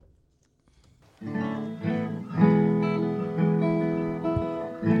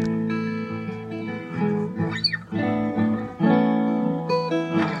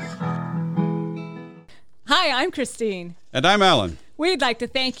I'm Christine. And I'm Alan. We'd like to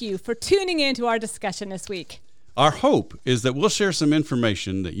thank you for tuning in to our discussion this week. Our hope is that we'll share some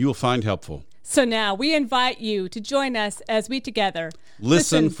information that you will find helpful. So now we invite you to join us as we together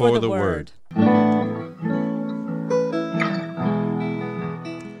listen for the Word.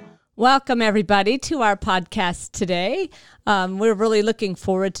 Welcome, everybody, to our podcast today. We're really looking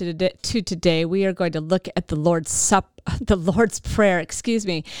forward to today. We are going to look at the Lord's Prayer,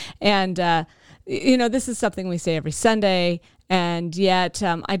 And, this is something we say every Sunday, and yet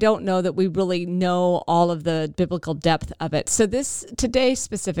I don't know that we really know all of the biblical depth of it. So this today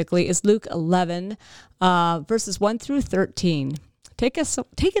specifically is Luke 11, verses 1 through 13. Take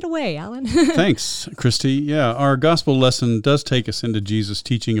it away, Alan. Thanks, Christy. Yeah, our gospel lesson does take us into Jesus'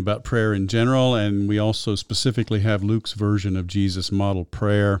 teaching about prayer in general, and we also specifically have Luke's version of Jesus' model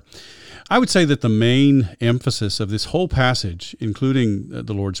prayer. I would say that the main emphasis of this whole passage, including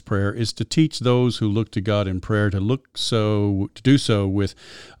the Lord's Prayer, is to teach those who look to God in prayer to do so with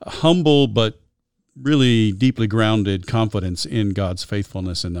humble but really deeply grounded confidence in God's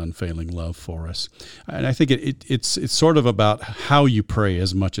faithfulness and unfailing love for us. And I think it's sort of about how you pray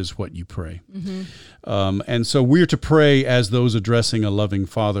as much as what you pray. Mm-hmm. And so we're to pray as those addressing a loving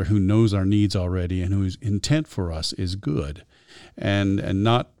Father who knows our needs already and whose intent for us is good, and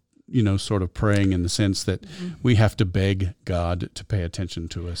not sort of praying in the sense that we have to beg God to pay attention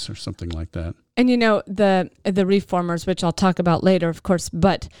to us or something like that. And the Reformers, which I'll talk about later, of course,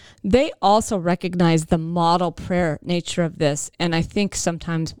 but they also recognize the model prayer nature of this. And I think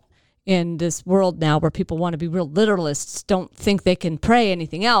sometimes in this world now where people want to be real literalists, don't think they can pray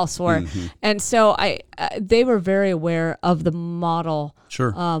anything else. And so they were very aware of the model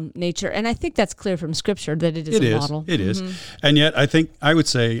nature. And I think that's clear from Scripture that it is a model. It is. And yet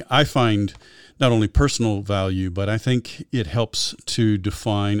I find not only personal value, but I think it helps to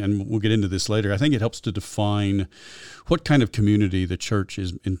define, and we'll get into this later, I think it helps to define what kind of community the church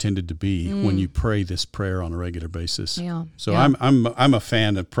is intended to be when you pray this prayer on a regular basis. Yeah. So yeah. I'm a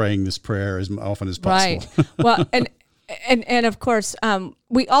fan of praying this prayer as often as possible. Right. Well, and of course,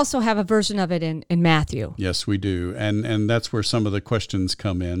 we also have a version of it in Matthew. Yes, we do. And that's where some of the questions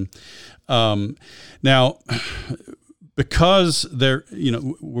come in. Now, because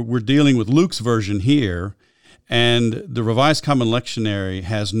we're dealing with Luke's version here, and the Revised Common Lectionary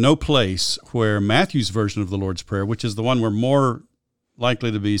has no place where Matthew's version of the Lord's Prayer, which is the one we're more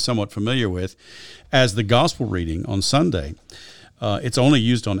likely to be somewhat familiar with, as the gospel reading on Sunday. It's only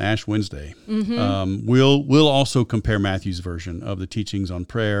used on Ash Wednesday. Mm-hmm. We'll also compare Matthew's version of the teachings on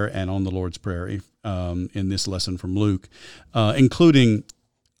prayer and on the Lord's Prayer in this lesson from Luke, including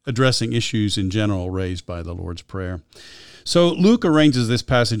addressing issues in general raised by the Lord's Prayer. So Luke arranges this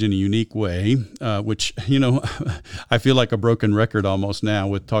passage in a unique way, which, I feel like a broken record almost now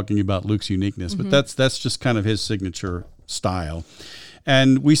with talking about Luke's uniqueness, but that's just kind of his signature style.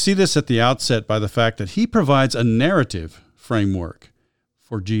 And we see this at the outset by the fact that he provides a narrative framework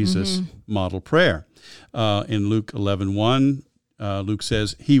for Jesus' model prayer. In Luke 11:1, Luke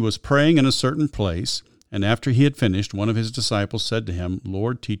says, "He was praying in a certain place, and after he had finished, one of his disciples said to him,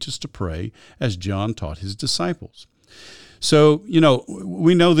 'Lord, teach us to pray as John taught his disciples.'" So,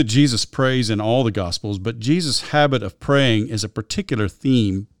 we know that Jesus prays in all the Gospels, but Jesus' habit of praying is a particular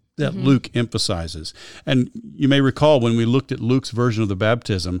theme that Luke emphasizes. And you may recall when we looked at Luke's version of the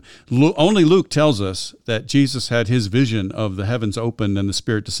baptism, only Luke tells us that Jesus had his vision of the heavens opened and the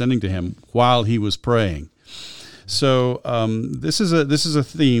Spirit descending to him while he was praying. So this is a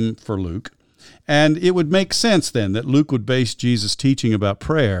theme for Luke. And it would make sense then that Luke would base Jesus' teaching about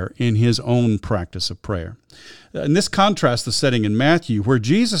prayer in his own practice of prayer. And this contrasts the setting in Matthew, where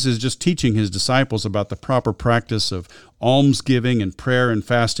Jesus is just teaching his disciples about the proper practice of almsgiving and prayer and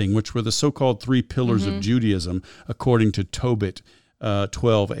fasting, which were the so-called three pillars of Judaism, according to Tobit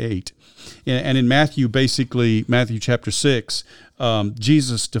 12:8. And in Matthew chapter 6,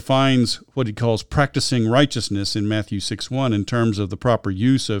 Jesus defines what he calls practicing righteousness in Matthew 6:1 in terms of the proper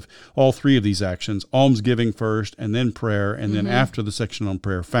use of all three of these actions: almsgiving first, and then prayer, and then after the section on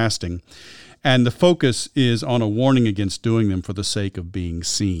prayer, fasting. And the focus is on a warning against doing them for the sake of being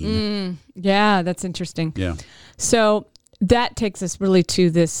seen. Yeah, that's interesting. Yeah. So that takes us really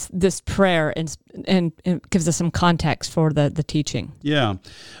to this prayer and gives us some context for the teaching. Yeah.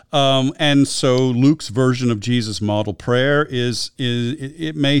 And so Luke's version of Jesus' model prayer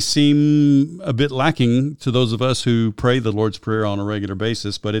it may seem a bit lacking to those of us who pray the Lord's Prayer on a regular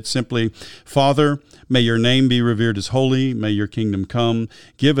basis, but it's simply, Father, may your name be revered as holy, may your kingdom come,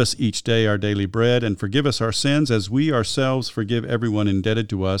 give us each day our daily bread, and forgive us our sins as we ourselves forgive everyone indebted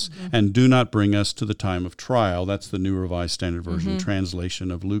to us, and do not bring us to the time of trial. That's the New Revised Standard Version translation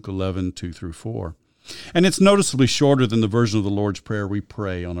of Luke 11:2-4. And it's noticeably shorter than the version of the Lord's Prayer we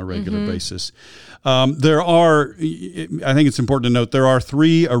pray on a regular basis. There are, I think it's important to note, there are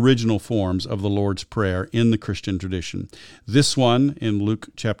 3 original forms of the Lord's Prayer in the Christian tradition. This one in Luke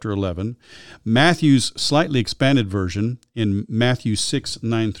chapter 11, Matthew's slightly expanded version in Matthew 6,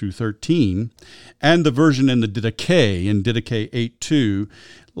 9 through 13, and the version in the Didache, in Didache 8:2,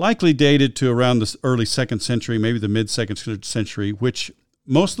 likely dated to around the early 2nd century, maybe the mid-2nd century, which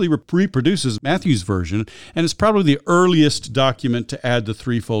mostly reproduces Matthew's version, and is probably the earliest document to add the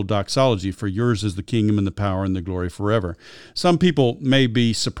threefold doxology, for yours is the kingdom and the power and the glory forever. Some people may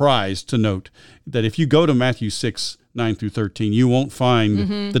be surprised to note that if you go to Matthew 6, 9 through 13, you won't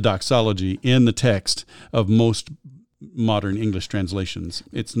find the doxology in the text of most modern English translations.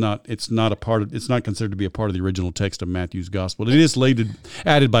 It's not considered to be a part of the original text of Matthew's gospel. It is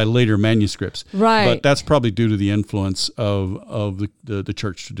added by later manuscripts, right? But that's probably due to the influence of the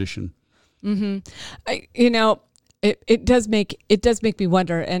church tradition. It does make me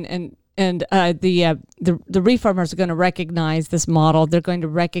wonder, and the reformers are going to recognize this model. They're going to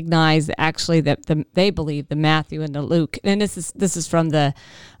recognize actually that they believe the Matthew and the Luke, and this is from the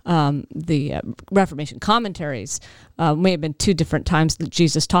Reformation commentaries. May have been 2 different times that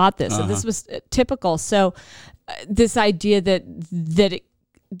Jesus taught this, and this was typical. So this idea that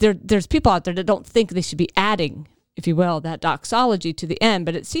there's people out there that don't think they should be adding, if you will, that doxology to the end,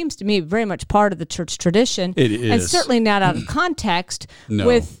 but it seems to me very much part of the church tradition. It is. And certainly not out of context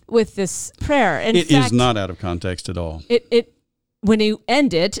with this prayer. It is not out of context at all. It when you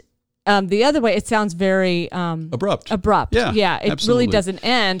end it, the other way, it sounds very abrupt. Yeah, it absolutely. really doesn't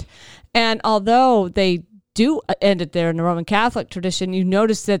end. And although they do end it there in the Roman Catholic tradition, you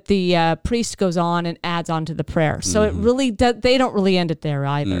notice that the priest goes on and adds on to the prayer. So it really they don't really end it there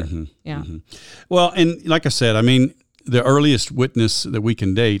either. Well, and like I said, I mean, the earliest witness that we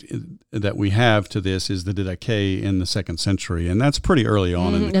can date that we have to this is the Didache in the 2nd century, and that's pretty early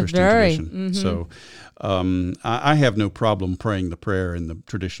on in the Christian tradition. So I have no problem praying the prayer in the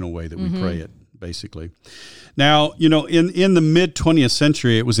traditional way that we pray it, basically. Now, in the mid-20th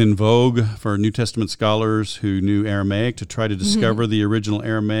century, it was in vogue for New Testament scholars who knew Aramaic to try to discover the original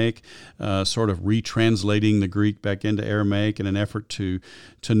Aramaic, sort of retranslating the Greek back into Aramaic in an effort to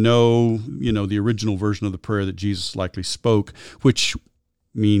know, the original version of the prayer that Jesus likely spoke, which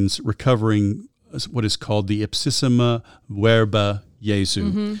means recovering what is called the ipsissima verba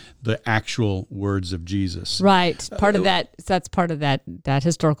Jesu, the actual words of Jesus. Right. Part of that, that's part of that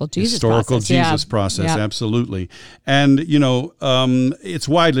historical Jesus process. Absolutely. And, it's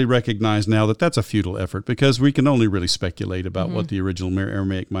widely recognized now that that's a futile effort because we can only really speculate about what the original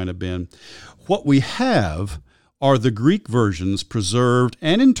Aramaic might have been. What we have are the Greek versions preserved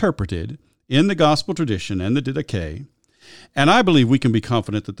and interpreted in the gospel tradition and the Didache. And I believe we can be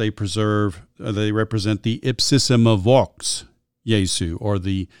confident that they represent the ipsissima vox Jesu, or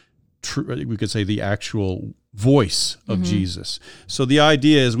we could say the actual voice of Jesus. So the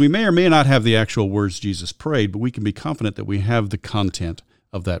idea is we may or may not have the actual words Jesus prayed, but we can be confident that we have the content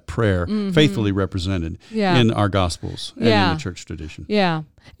of that prayer faithfully represented in our Gospels and in the church tradition. Yeah.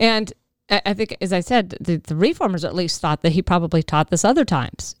 And I think, as I said, the Reformers at least thought that he probably taught this other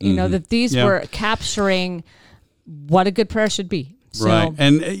times, that these were capturing what a good prayer should be. So, right.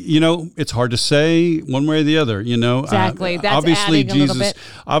 And, it's hard to say one way or the other, Exactly. That's obviously adding a little bit.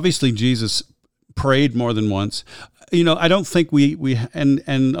 Obviously, Jesus prayed more than once. I don't think we and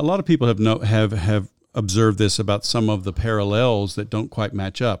a lot of people have observed this about some of the parallels that don't quite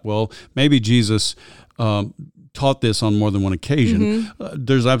match up. Well, maybe Jesus taught this on more than one occasion.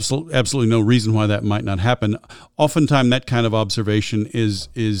 There's absolutely no reason why that might not happen. Oftentimes, that kind of observation is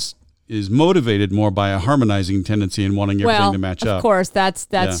motivated more by a harmonizing tendency and wanting everything to match up. Of course, that's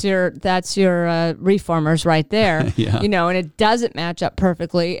your reformers right there. And it doesn't match up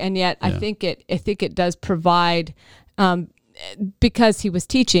perfectly, and yet I think it does provide, because he was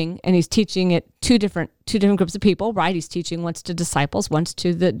teaching, and he's teaching it two different groups of people, right? He's teaching once to disciples, once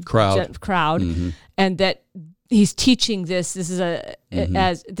to the crowd, and that he's teaching this. This is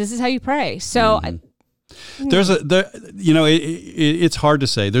this is how you pray. So. It's hard to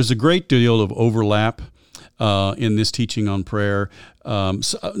say. There's a great deal of overlap in this teaching on prayer.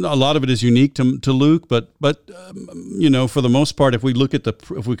 So a lot of it is unique to Luke, but for the most part, if we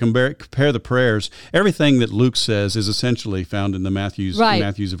compare the prayers, everything that Luke says is essentially found in the Matthew's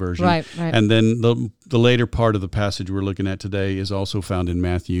version. Right. And then the later part of the passage we're looking at today is also found in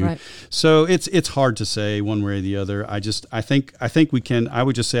Matthew. Right. So it's hard to say one way or the other. I think we can. I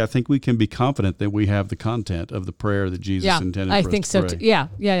would just say I think we can be confident that we have the content of the prayer that Jesus intended for us to pray. I think so too.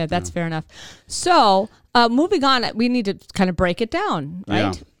 Yeah. That's fair enough. So. Moving on, we need to kind of break it down,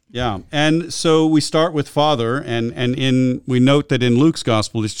 right? Yeah, and so we start with Father, and we note that in Luke's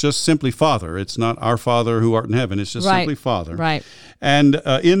gospel, it's just simply Father. It's not our Father who art in heaven. It's just simply Father. Right. And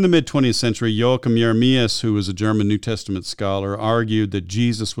in the mid-20th century, Joachim Jeremias, who was a German New Testament scholar, argued that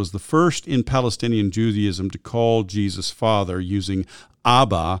Jesus was the first in Palestinian Judaism to call Jesus Father using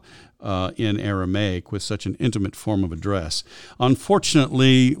Abba, in Aramaic with such an intimate form of address.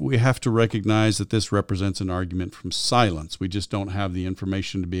 Unfortunately, we have to recognize that this represents an argument from silence. We just don't have the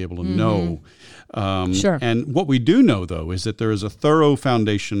information to be able to know. Sure. And what we do know, though, is that there is a thorough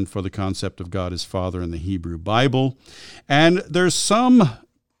foundation for the concept of God as Father in the Hebrew Bible. And there's some...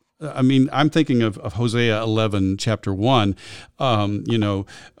 I'm thinking of Hosea 11, chapter 1.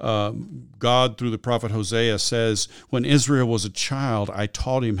 God, through the prophet Hosea, says, when Israel was a child, I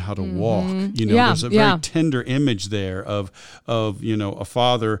taught him how to walk. There's a very tender image there of a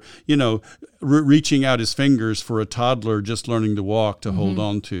father, reaching out his fingers for a toddler just learning to walk to hold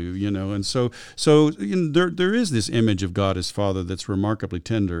on to, And so there is this image of God as Father that's remarkably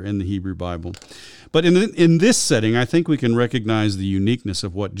tender in the Hebrew Bible. But in this setting, I think we can recognize the uniqueness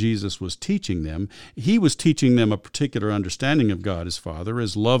of what Jesus was teaching them. He was teaching them a particular understanding of God as Father,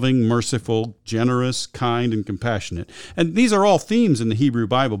 as loving, merciful, generous, kind, and compassionate. And these are all themes in the Hebrew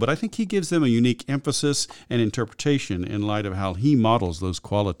Bible, but I think he gives them a unique emphasis and interpretation in light of how he models those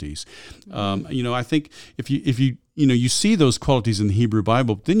qualities. I think if you see those qualities in the Hebrew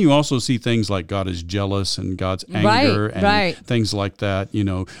Bible, but then you also see things like God is jealous and God's anger and things like that,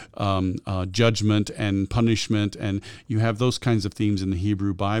 judgment and punishment, and you have those kinds of themes in the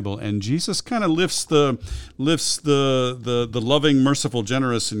Hebrew Bible. And Jesus kind of lifts the loving, merciful,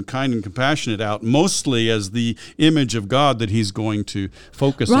 generous, and kind and compassionate out mostly as the image of God that he's going to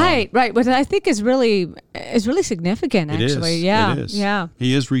focus on. Right. What I think is really significant, actually. It is. Yeah.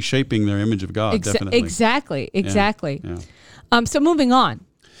 He is reshaping their image of God, definitely. Exactly. Yeah. So moving on.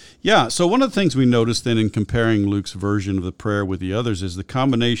 Yeah, so one of the things we noticed then in comparing Luke's version of the prayer with the others is the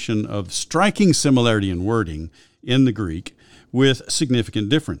combination of striking similarity in wording in the Greek with significant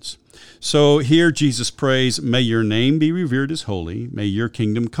difference. So here Jesus prays, may your name be revered as holy, may your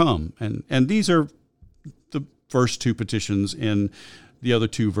kingdom come. And these are the first two petitions in the other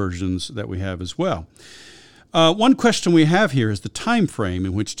two versions that we have as well. One question we have here is the time frame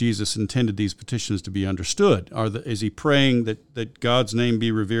in which Jesus intended these petitions to be understood. Is he praying that God's name be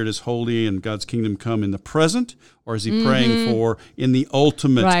revered as holy and God's kingdom come in the present, or is he praying for in the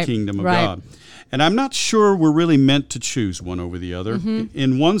ultimate kingdom of God? And I'm not sure we're really meant to choose one over the other.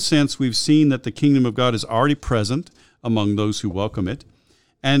 In one sense, we've seen that the kingdom of God is already present among those who welcome it,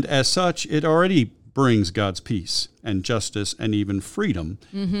 and as such, it already brings God's peace and justice and even freedom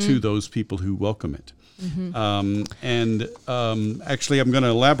to those people who welcome it. Actually, I'm going to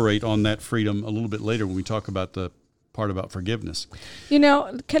elaborate on that freedom a little bit later when we talk about the part about forgiveness.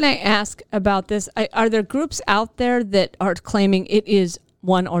 Can I ask about this? Are there groups out there that are claiming it is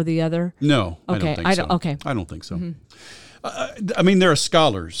one or the other? No, okay. I don't think so. There are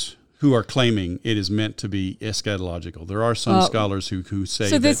scholars who are claiming it is meant to be eschatological. There are some scholars who say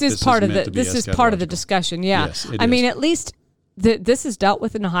so. This is part of the this is part of the discussion. Yeah, yes, it is. Mean, at least. This is dealt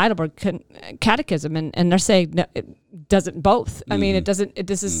with in the Heidelberg Catechism, and they're saying no, it doesn't both. It doesn't.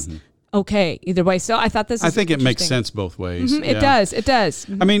 This is okay either way. So I thought this. I think it makes sense both ways. It does. It does.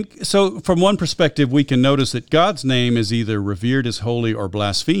 So from one perspective, we can notice that God's name is either revered as holy or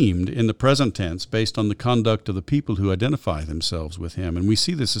blasphemed in the present tense based on the conduct of the people who identify themselves with him. And we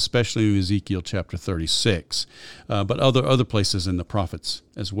see this especially in Ezekiel chapter 36, but other places in the prophets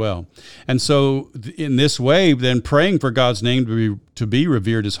as well. And so in this way, then praying for God's name to be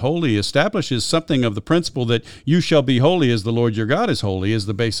revered as holy establishes something of the principle that you shall be holy as the Lord your God is holy is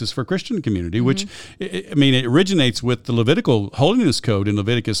the basis for Christian community, which, it originates with the Levitical holiness code in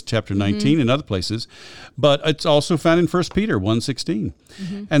Leviticus chapter 19 and other places, but it's also found in 1 Peter 1:16.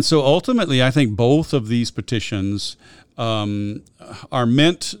 And so ultimately, I think both of these petitions are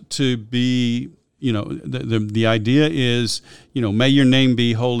meant to be, the idea is, may your name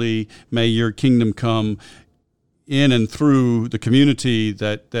be holy, may your kingdom come in and through the community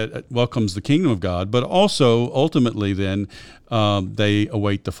that welcomes the kingdom of God, but also ultimately then they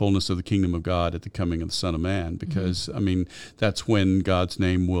await the fullness of the kingdom of God at the coming of the Son of Man, because that's when God's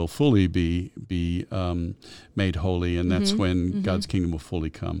name will fully be made holy, and that's when God's kingdom will fully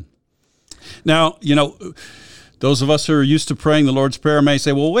come. Now, those of us who are used to praying the Lord's Prayer may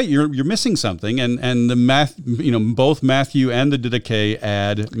say, well, wait, you're missing something. And the both Matthew and the Didache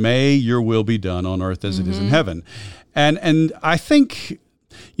add, may your will be done on earth as it is in heaven. And I think,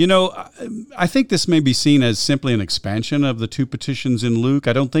 I think this may be seen as simply an expansion of the two petitions in Luke.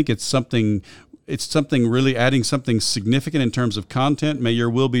 I don't think it's something it's something really adding something significant in terms of content. May your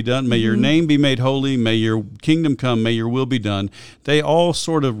will be done. May your name be made holy. May your kingdom come. May your will be done. They all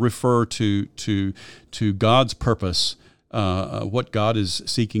sort of refer to God's purpose, what God is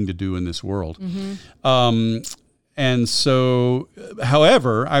seeking to do in this world. And so,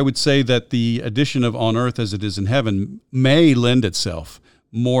 however, I would say that the addition of on earth as it is in heaven may lend itself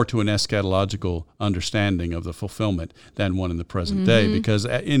more to an eschatological understanding of the fulfillment than one in the present day, because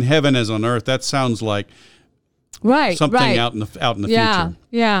in heaven as on earth, that sounds like something out in the future.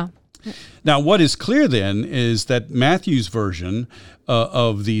 Yeah. Now, what is clear then is that Matthew's version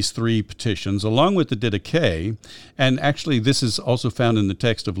of these three petitions, along with the Didache, and actually this is also found in the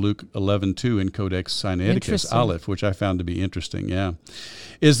text of Luke 11:2 in Codex Sinaiticus Aleph, which I found to be interesting,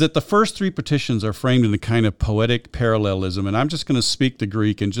 is that the first three petitions are framed in a kind of poetic parallelism, and I'm just going to speak the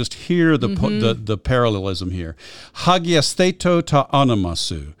Greek and just hear the parallelism here. Hagiastheto ta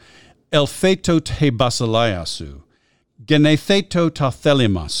onamasu, elpheto te basileiasu, genetheto ta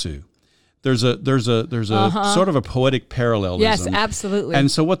thelimasu. There's a sort of a poetic parallelism. Yes, absolutely.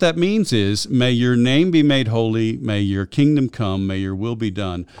 And so what that means is, may your name be made holy, may your kingdom come, may your will be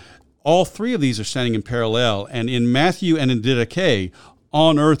done. All three of these are standing in parallel, and in Matthew and in Didache,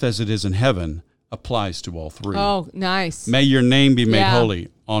 on earth as it is in heaven applies to all three. Oh, nice. May your name be made holy,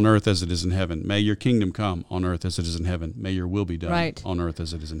 on earth as it is in heaven. May your kingdom come, on earth as it is in heaven. May your will be done, on earth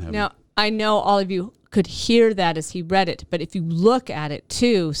as it is in heaven. Now, I know all of you could hear that as he read it, but if you look at it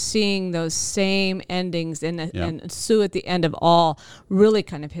too, seeing those same endings and Sue at the end of all really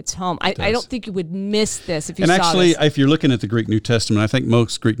kind of hits home. I don't think you would miss this if you saw this. And actually, if you're looking at the Greek New Testament, I think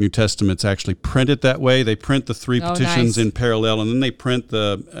most Greek New Testaments actually print it that way. They print the three petitions in parallel, and then they print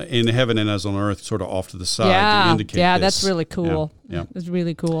the in heaven and as on earth sort of off to the side to indicate this. That's really cool. Yeah. That's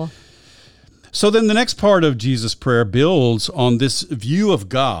really cool. So then the next part of Jesus' prayer builds on this view of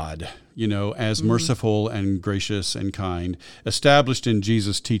God, as merciful and gracious and kind, established in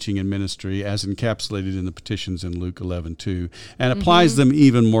Jesus' teaching and ministry as encapsulated in the petitions in Luke 11:2, and applies them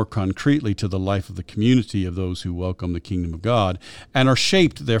even more concretely to the life of the community of those who welcome the kingdom of God and are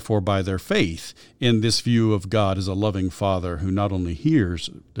shaped, therefore, by their faith in this view of God as a loving Father who not only hears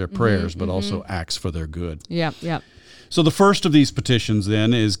their prayers, but also acts for their good. Yeah. So the first of these petitions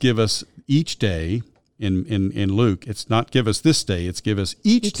then is give us each day in Luke. It's not give us this day, it's give us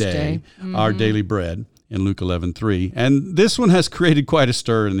each day our daily bread in Luke 11:3. And this one has created quite a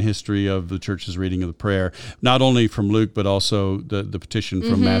stir in the history of the church's reading of the prayer, not only from Luke, but also the petition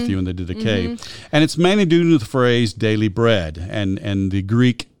from Matthew and the Didache. And it's mainly due to the phrase daily bread, and the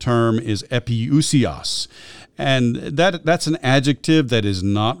Greek term is epiousios. And that's an adjective that is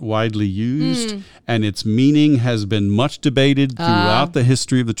not widely used, and its meaning has been much debated throughout the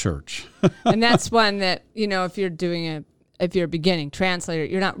history of the church. And that's one that, if you're a beginning translator,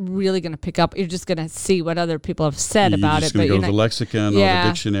 you're not really going to pick up. You're just going to see what other people have said about it. You're just going to go to the lexicon or the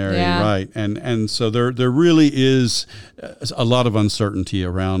dictionary, right? And so there really is a lot of uncertainty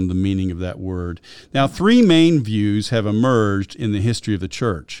around the meaning of that word. Now, three main views have emerged in the history of the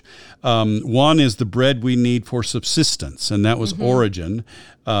church. One is the bread we need for subsistence, and that was Origen.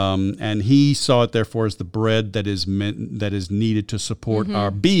 And he saw it, therefore, as the bread that is needed to support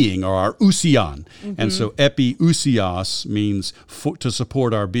our being, or our ousion. And so epiousios means to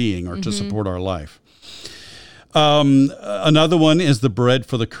support our being, or to support our life. Another one is the bread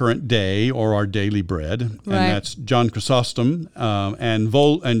for the current day, or our daily bread, and that's John Chrysostom and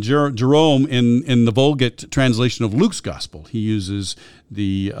Jerome in the Vulgate translation of Luke's Gospel. He uses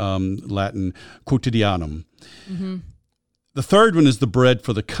the Latin quotidianum. The third one is the bread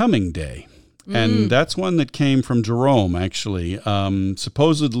for the coming day. And that's one that came from Jerome, actually.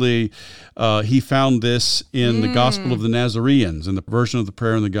 Supposedly, he found this in the Gospel of the Nazareans, in the version of the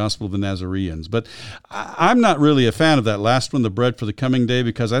prayer in the Gospel of the Nazareans. But I'm not really a fan of that last one, the bread for the coming day,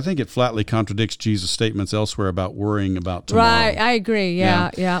 because I think it flatly contradicts Jesus' statements elsewhere about worrying about tomorrow. Right, I agree,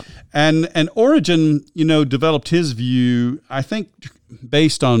 yeah. And Origen, developed his view, I think,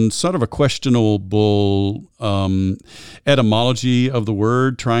 based on sort of a questionable etymology of the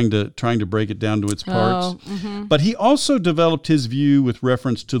word, trying to break it down to its parts. But he also developed his view with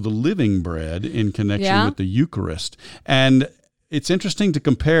reference to the living bread in connection with the Eucharist. And it's interesting to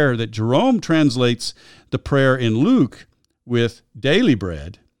compare that Jerome translates the prayer in Luke with daily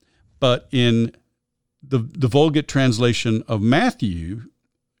bread, but in the Vulgate translation of Matthew,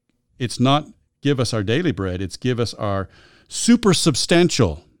 it's not give us our daily bread, it's give us our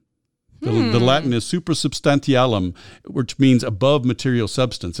supersubstantial. The Latin is supersubstantialum, which means above material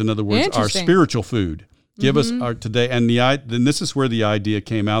substance. In other words, our spiritual food. Give us our today, and then this is where the idea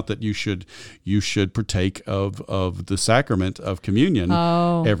came out that you should partake of the sacrament of communion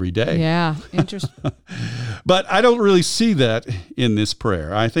every day. Yeah, interesting. But I don't really see that in this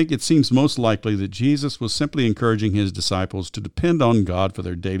prayer. I think it seems most likely that Jesus was simply encouraging his disciples to depend on God for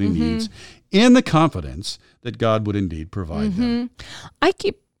their daily needs, in the confidence that God would indeed provide them.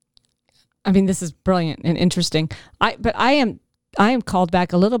 This is brilliant and interesting. But I am called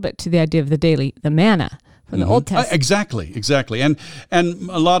back a little bit to the idea of the manna from the Old Testament. Exactly. And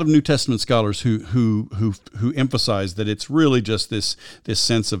a lot of New Testament scholars who emphasize that it's really just this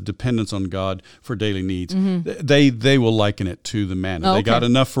sense of dependence on God for daily needs. They will liken it to the manna. Oh, okay. They got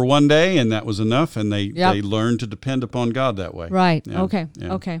enough for one day, and that was enough, and they learned to depend upon God that way. Right. Yeah. Okay.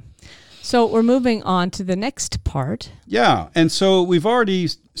 Yeah. Okay. So we're moving on to the next part. Yeah, and so we've already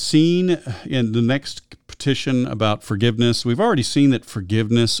seen in the next petition about forgiveness, we've already seen that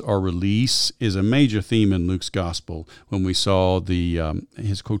forgiveness or release is a major theme in Luke's gospel when we saw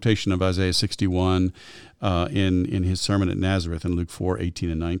his quotation of Isaiah 61 in his sermon at Nazareth in Luke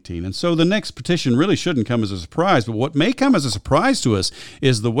 4:18 and 19. And so the next petition really shouldn't come as a surprise, but what may come as a surprise to us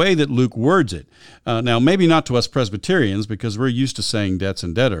is the way that Luke words it. Now, maybe not to us Presbyterians because we're used to saying debts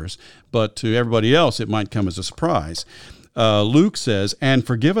and debtors, but to everybody else it might come as a surprise. Luke says, "And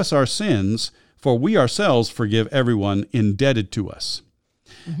forgive us our sins, for we ourselves forgive everyone indebted to us."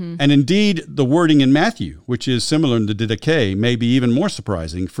 And indeed, the wording in Matthew, which is similar in the Didache, may be even more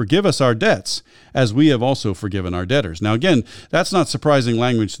surprising. "Forgive us our debts, as we have also forgiven our debtors." Now, again, that's not surprising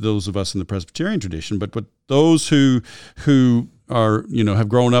language to those of us in the Presbyterian tradition, but those who are, have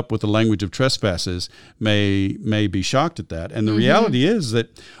grown up with the language of trespasses may be shocked at that. And the reality is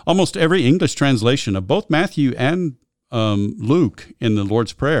that almost every English translation of both Matthew and Luke in the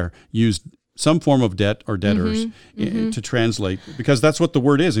Lord's Prayer used some form of debt or debtors to translate, because that's what the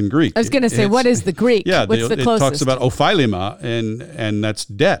word is in Greek. I was going to say, what is the Greek? Yeah, what's the closest? It talks about ophailema, and that's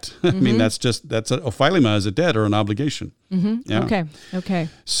debt. I mean, ophailema is a debt or an obligation. Yeah. Okay.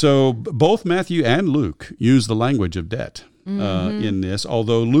 So both Matthew and Luke use the language of debt in this,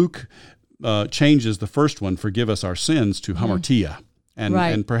 although Luke changes the first one, "Forgive us our sins," to hamartia,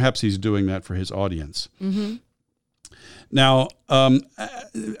 and perhaps he's doing that for his audience. Now,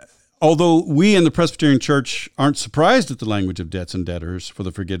 although we in the Presbyterian Church aren't surprised at the language of debts and debtors for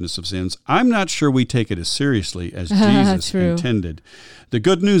the forgiveness of sins, I'm not sure we take it as seriously as Jesus intended. The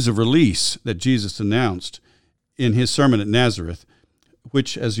good news of release that Jesus announced in his sermon at Nazareth,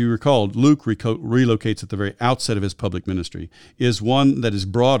 which, as you recalled, Luke relocates at the very outset of his public ministry, is one that is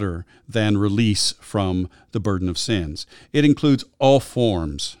broader than release from the burden of sins. It includes all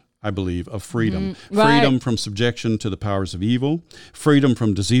forms, I believe, of freedom. Freedom from subjection to the powers of evil, freedom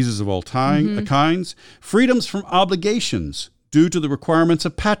from diseases of all kinds, freedoms from obligations due to the requirements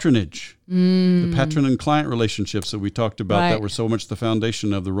of patronage, the patron and client relationships that we talked about that were so much the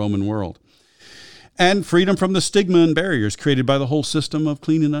foundation of the Roman world, and freedom from the stigma and barriers created by the whole system of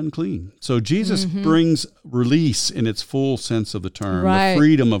clean and unclean. So Jesus brings release in its full sense of the term, the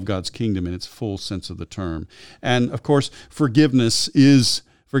freedom of God's kingdom in its full sense of the term. And, of course, forgiveness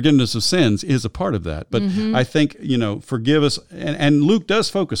of sins is a part of that. But I think, forgive us, and Luke does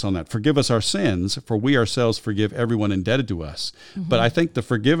focus on that. Forgive us our sins, for we ourselves forgive everyone indebted to us. But I think the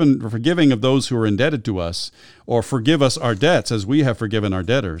forgiving of those who are indebted to us, or forgive us our debts as we have forgiven our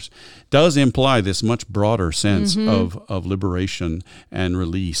debtors, does imply this much broader sense of liberation and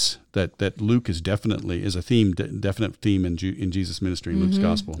release that Luke is a definite theme in Jesus' ministry in Luke's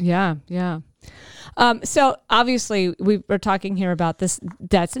gospel. Yeah. So obviously we're talking here about this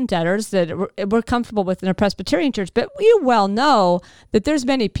debts and debtors that we're comfortable with in a Presbyterian church, but we well know that there's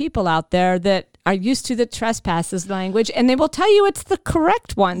many people out there that are used to the trespasses language, and they will tell you it's the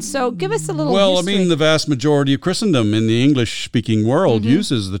correct one. So give us a little history. The vast majority of Christendom in the English-speaking world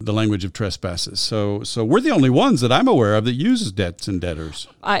uses the language of trespasses. So we're the only ones that I'm aware of that uses debts and debtors.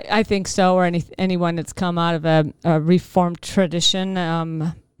 I think so, or anyone that's come out of a Reformed tradition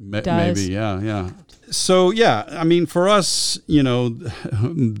does. Maybe, yeah. So, for us,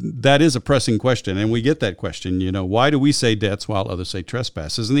 that is a pressing question, and we get that question, why do we say debts while others say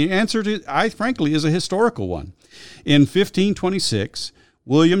trespasses? And the answer frankly, is a historical one. In 1526,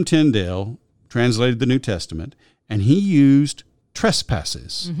 William Tyndale translated the New Testament, and he used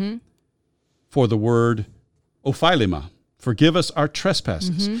trespasses for the word ophailema, forgive us our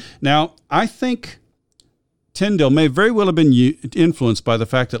trespasses. Now, I think Tyndale may very well have been influenced by the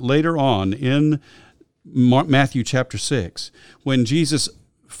fact that later on in Matthew chapter 6, when Jesus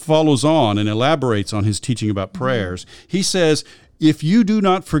follows on and elaborates on his teaching about prayers, he says, if you do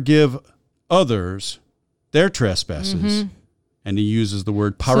not forgive others their trespasses, and he uses the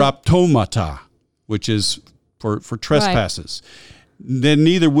word paraptomata, which is for trespasses. Then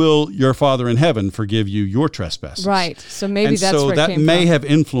neither will your Father in heaven forgive you your trespasses. Right. So maybe and that's so where it that came may from. have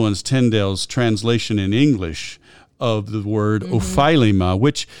influenced Tyndale's translation in English of the word opheilema,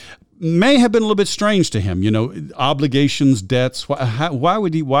 which may have been a little bit strange to him. Obligations, debts. Why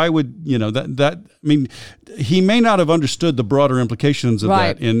would that? I mean, he may not have understood the broader implications of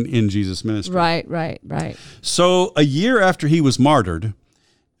that in Jesus' ministry. Right. So a year after he was martyred,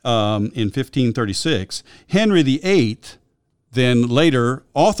 in 1536, Henry VIII then later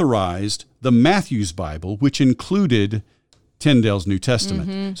authorized the Matthew's Bible, which included Tyndale's New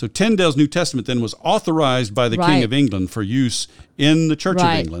Testament. So Tyndale's New Testament then was authorized by the King of England for use in the Church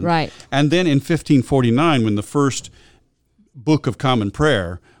of England. Right. And then in 1549, when the first Book of Common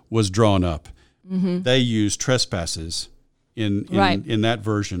Prayer was drawn up, they used trespasses in that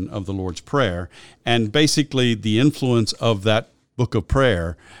version of the Lord's Prayer. And basically the influence of that Book of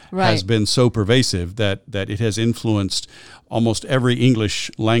Prayer has been so pervasive that it has influenced almost every English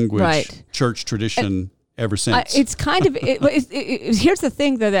language church tradition ever since. It's kind of here's the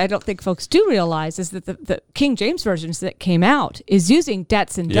thing that I don't think folks do realize is that the King James versions that came out is using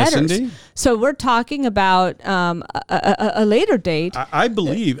debts and debtors. Yes, indeed. So we're talking about a later date. I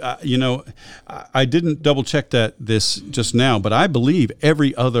believe, I didn't double check this just now, but I believe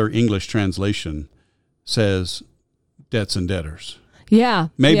every other English translation says debts and debtors. Yeah,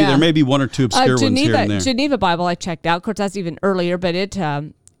 there may be one or two obscure ones here and there. Geneva Bible I checked out. Of course, that's even earlier, but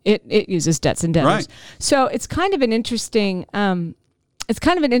it uses debts and debtors. Right. So it's kind of an interesting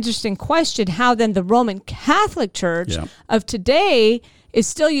question how then the Roman Catholic Church of today is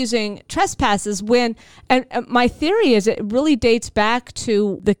still using trespasses when, and my theory is it really dates back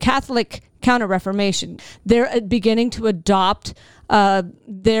to the Catholic Counter-Reformation. They're beginning to adopt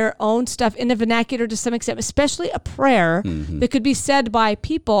their own stuff in the vernacular to some extent, especially a prayer that could be said by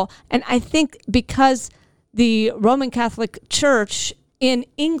people. And I think because the Roman Catholic Church in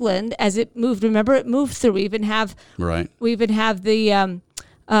England, as it moved, remember it moved through. We even have the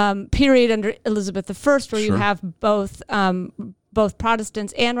period under Elizabeth I where you have both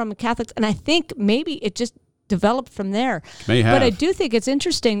Protestants and Roman Catholics, and I think maybe it just developed from there. May have. But I do think it's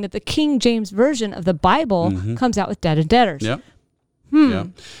interesting that the King James version of the Bible comes out with debt and debtors. Yep. Yeah.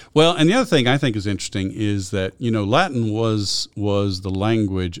 Well, and the other thing I think is interesting is that Latin was the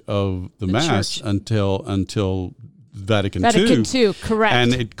language of the Mass Church. until Vatican II, correct.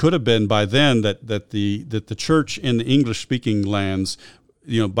 And it could have been by then that the church in the English-speaking lands,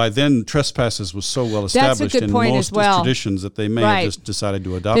 by then trespassses was so well established in most traditions that they may have just decided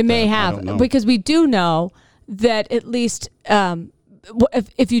to adopt. They may have, because we do know that at least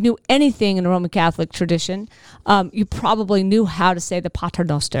if you knew anything in the Roman Catholic tradition, you probably knew how to say the Pater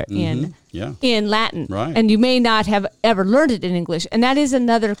Noster in Latin. Right. And you may not have ever learned it in English. And that is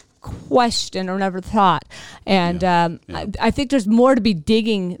another question or another thought. And I think there's more to be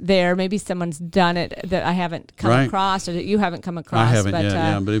digging there. Maybe someone's done it that I haven't come across or that you haven't come across. I haven't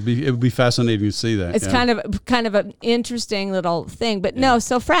yet, but it would be fascinating to see that. It's kind of an interesting little thing. But no,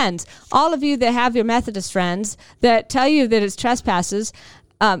 so friends, all of you that have your Methodist friends that tell you that it's trespasses,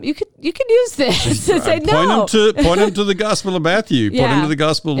 you could use this and say no. Point them to the Gospel of Matthew. Point them to the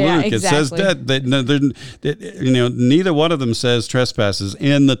Gospel of Luke. Exactly. It says that neither one of them says trespasses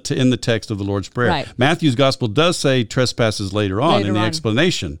in the text of the Lord's Prayer. Right. Matthew's Gospel does say trespasses later on in the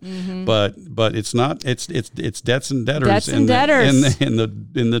explanation, but it's not. It's debts and debtors. Debts and debtors in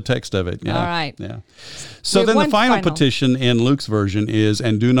the text of it. Yeah. All right. Yeah. So then the final petition in Luke's version is,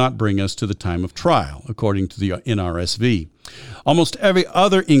 "And do not bring us to the time of trial," according to the NRSV. Almost every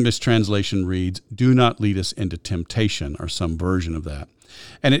other English translation reads, "Do not lead us into temptation," or some version of that.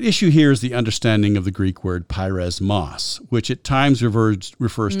 And at issue here is the understanding of the Greek word peiresmos, which at times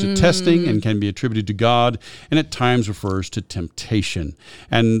refers to testing and can be attributed to God, and at times refers to temptation.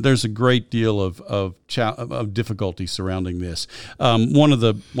 And there's a great deal of difficulty surrounding this. One of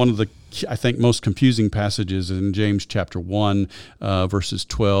the I think most confusing passages in James chapter 1, verses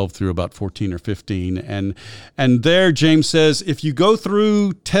 12 through about 14 or 15. And there James says, if you go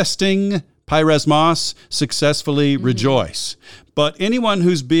through testing, peiresmos, successfully, rejoice. But anyone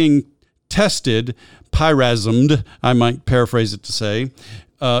who's being tested, peiresmed, I might paraphrase it to say,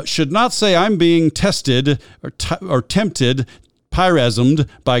 should not say, I'm being tested or tempted, peiresmed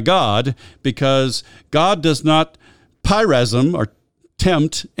by God, because God does not peiresm or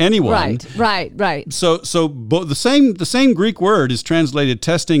tempt anyone. Right. So the same Greek word is translated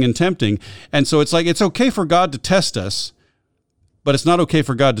testing and tempting, and so it's like it's okay for God to test us, but it's not okay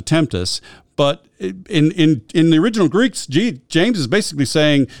for God to tempt us. But in the original Greeks, James is basically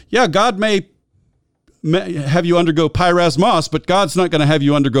saying, yeah, God may have you undergo pyrasmos, but God's not going to have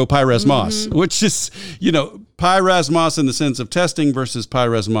you undergo pyrasmos, which is, pyrasmos in the sense of testing versus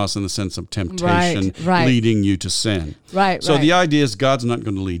pyrasmos in the sense of temptation, leading you to sin. Right. So the idea is God's not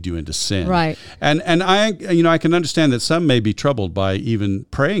going to lead you into sin. Right. And I can understand that some may be troubled by even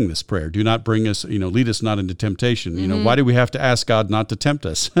praying this prayer. Do not bring us, lead us not into temptation. Why do we have to ask God not to tempt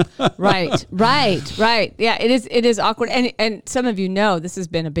us? Right. Yeah, it is awkward. And some of you know this has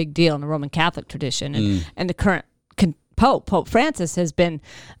been a big deal in the Roman Catholic tradition, and the current Pope Francis has been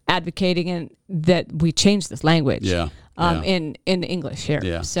advocating that we change this language. In English here.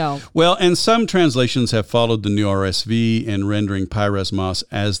 Yeah. So and some translations have followed the New RSV in rendering pyrasmos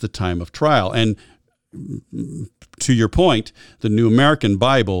as the time of trial. And to your point, the New American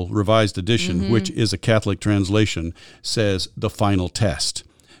Bible Revised Edition, which is a Catholic translation, says the final test.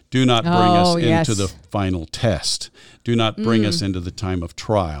 Do not bring us into the final test. Do not bring us into the time of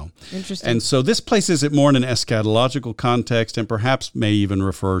trial. Interesting. And so this places it more in an eschatological context, and perhaps may even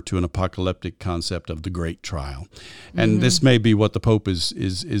refer to an apocalyptic concept of the great trial. And this may be what the Pope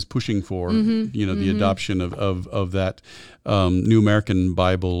is pushing for, the adoption of that New American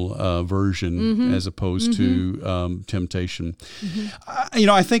Bible version as opposed to temptation.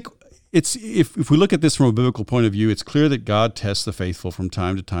 I think it's if we look at this from a biblical point of view, it's clear that God tests the faithful from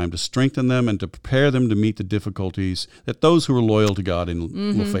time to time to strengthen them and to prepare them to meet the difficulties that those who are loyal to God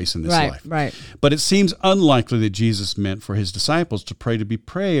will face in this life. Right. But it seems unlikely that Jesus meant for his disciples to pray to be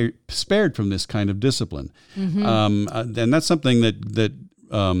spared from this kind of discipline. And that's something that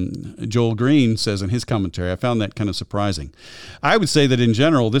Joel Green says in his commentary. I found that kind of surprising. I would say that in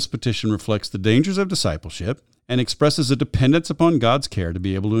general, this petition reflects the dangers of discipleship and expresses a dependence upon God's care to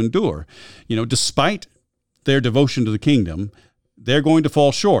be able to endure. Despite their devotion to the kingdom, they're going to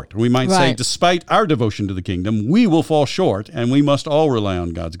fall short. We might say, despite our devotion to the kingdom, we will fall short, and we must all rely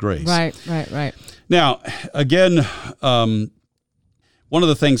on God's grace. Right. Now, again, one of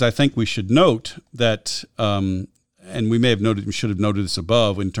the things I think we should note that, and we should have noted this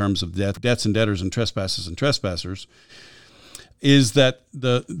above in terms of debts and debtors and trespassers, is that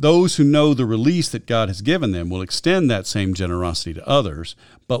those who know the release that God has given them will extend that same generosity to others,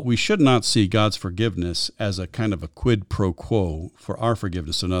 but we should not see God's forgiveness as a kind of a quid pro quo for our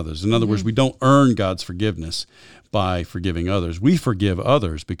forgiveness in others. In other words, we don't earn God's forgiveness by forgiving others. We forgive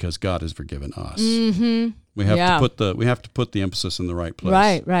others because God has forgiven us. We have to put the emphasis in the right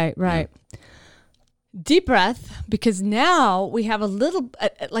place. Right. Yeah. Deep breath, because now we have a little,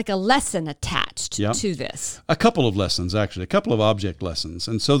 like a lesson attached to this. A couple of lessons, actually, a couple of object lessons.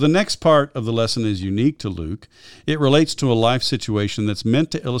 And so the next part of the lesson is unique to Luke. It relates to a life situation that's meant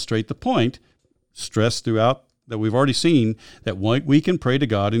to illustrate the point, stressed throughout, that we've already seen, that we can pray to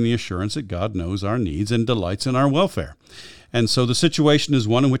God in the assurance that God knows our needs and delights in our welfare. And so the situation is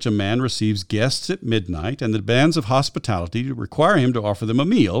one in which a man receives guests at midnight, and the demands of hospitality require him to offer them a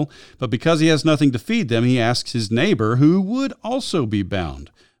meal, but because he has nothing to feed them, he asks his neighbor, who would also be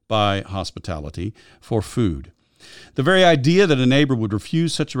bound by hospitality, for food. The very idea that a neighbor would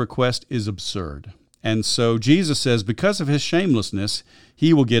refuse such a request is absurd. And so Jesus says, because of his shamelessness,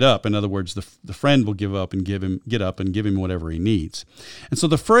 he will get up. In other words, the friend will get up and give him whatever he needs. And so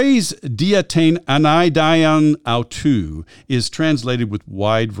the phrase diatein anaidion autou is translated with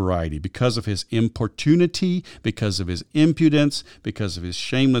wide variety because of his importunity, because of his impudence, because of his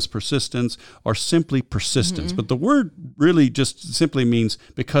shameless persistence, or simply persistence. But the word really just simply means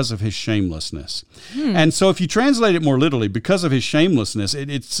because of his shamelessness. And so if you translate it more literally, because of his shamelessness,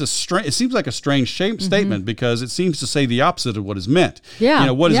 it seems like a strange statement because it seems to say the opposite of what is meant.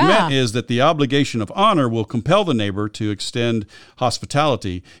 What is meant is that the obligation of honor will compel the neighbor to help extend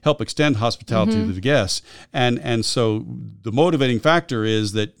hospitality to the guests. And so the motivating factor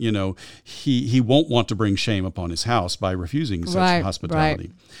is that, he won't want to bring shame upon his house by refusing such hospitality.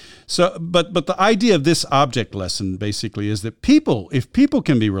 Right. So, but the idea of this object lesson basically is that if people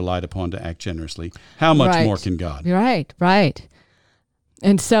can be relied upon to act generously, how much more can God? Right.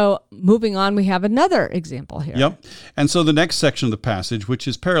 And so moving on, we have another example here. Yep. And so the next section of the passage, which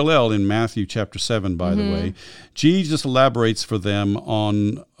is parallel in Matthew chapter 7, by the way, Jesus elaborates for them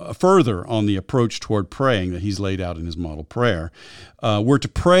further on the approach toward praying that he's laid out in his model prayer. We're to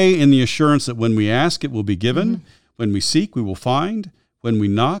pray in the assurance that when we ask, it will be given. When we seek, we will find. When we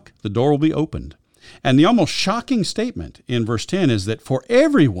knock, the door will be opened. And the almost shocking statement in verse 10 is that for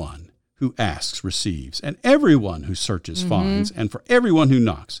everyone who asks receives, and everyone who searches finds, and for everyone who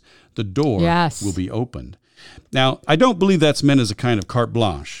knocks, the door will be opened. Now, I don't believe that's meant as a kind of carte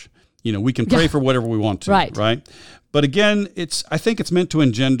blanche. We can pray for whatever we want to, right? But again, I think it's meant to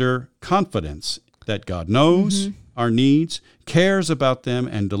engender confidence that God knows, our needs, cares about them,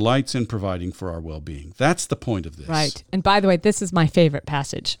 and delights in providing for our well-being. That's the point of this. Right. And by the way, this is my favorite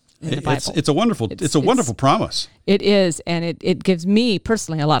passage in the Bible. It's a wonderful promise. It is, and it gives me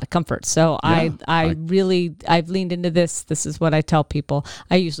personally a lot of comfort. So I've leaned into this. This is what I tell people.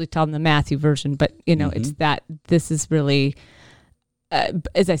 I usually tell them the Matthew version, but it's that this is really,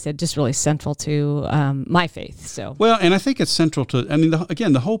 as I said, just really central to my faith. So well, and I think it's central to. I mean,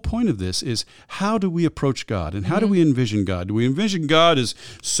 the whole point of this is how do we approach God, and how do we envision God? Do we envision God as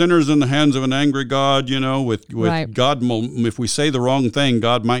sinners in the hands of an angry God? With right. God, if we say the wrong thing,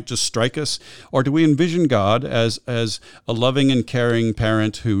 God might just strike us, or do we envision God as a loving and caring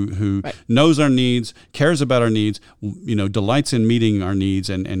parent who right. knows our needs, cares about our needs, delights in meeting our needs,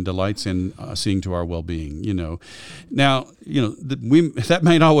 and delights in seeing to our well-being? Now that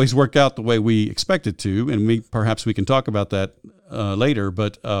might always work out the way we expect it to, and perhaps we can talk about that later.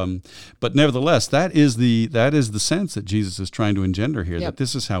 But nevertheless, that is the sense that Jesus is trying to engender here. Yep. That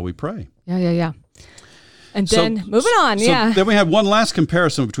this is how we pray. Yeah. And then moving on, Then we have one last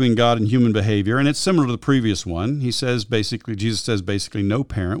comparison between God and human behavior, and it's similar to the previous one. Jesus says basically, no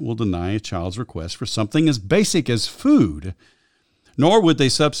parent will deny a child's request for something as basic as food, nor would they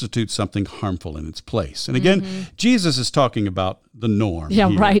substitute something harmful in its place. And again, Jesus is talking about the norm. Yeah,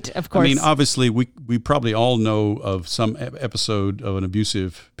 here. right, of course. I mean, obviously, we probably all know of some episode of an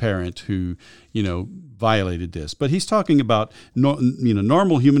abusive parent who, violated this. But he's talking about,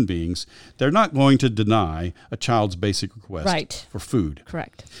 normal human beings. They're not going to deny a child's basic request for food.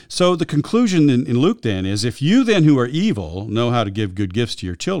 Correct. So the conclusion in Luke then is, if you then who are evil know how to give good gifts to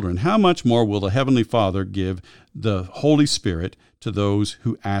your children, how much more will the Heavenly Father give the Holy Spirit to those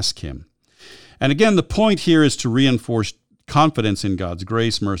who ask him? And again, the point here is to reinforce confidence in God's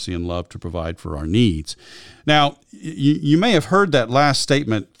grace, mercy, and love to provide for our needs. Now, you may have heard that last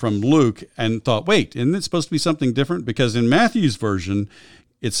statement from Luke and thought, wait, isn't it supposed to be something different? Because in Matthew's version,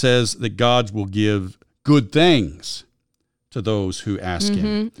 it says that God will give good things to those who ask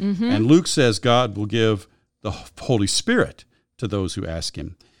him. And Luke says God will give the Holy Spirit to those who ask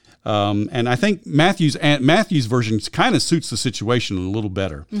him. And I think Matthew's version kind of suits the situation a little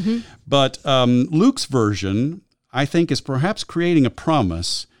better. But Luke's version, I think, is perhaps creating a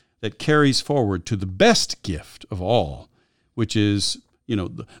promise that carries forward to the best gift of all, which is,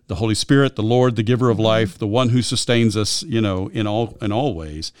 the Holy Spirit, the Lord, the giver of life, the one who sustains us, in all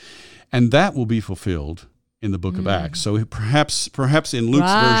ways. And that will be fulfilled in the book of Acts. So perhaps in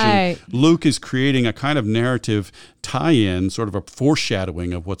Luke's version, Luke is creating a kind of narrative tie-in, sort of a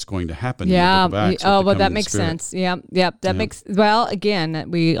foreshadowing of what's going to happen in the book of Acts. Oh, well, that makes sense. Yeah. Makes, well, again,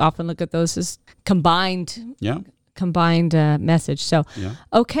 we often look at those as combined message. So,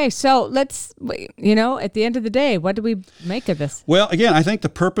 okay, so let's, at the end of the day, what do we make of this? Well, again, I think the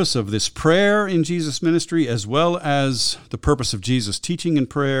purpose of this prayer in Jesus' ministry, as well as the purpose of Jesus' teaching in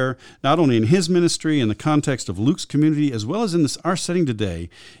prayer, not only in his ministry, in the context of Luke's community, as well as in our setting today,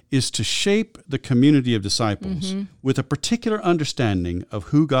 is to shape the community of disciples with a particular understanding of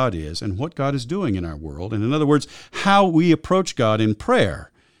who God is and what God is doing in our world. And in other words, how we approach God in prayer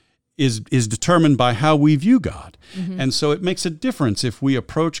is determined by how we view God. And so it makes a difference if we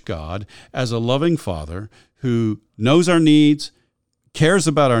approach God as a loving Father who knows our needs, cares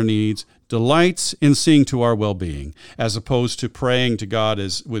about our needs, delights in seeing to our well-being, as opposed to praying to God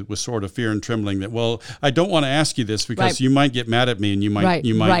with sort of fear and trembling that, well, I don't want to ask you this because you might get mad at me and you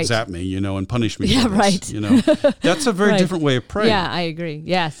might zap me, and punish me. Yeah, for this, That's a very different way of praying. Yeah, I agree.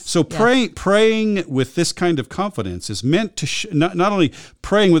 Yes. So praying with this kind of confidence is meant to not only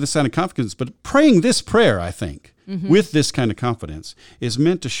praying with this kind of confidence, but praying this prayer, I think, with this kind of confidence is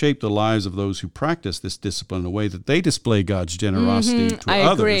meant to shape the lives of those who practice this discipline in a way that they display God's generosity to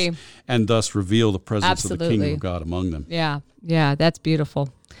others and thus reveal the presence of the kingdom of God among them. Yeah, that's beautiful.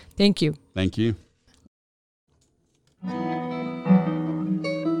 Thank you. Thank you.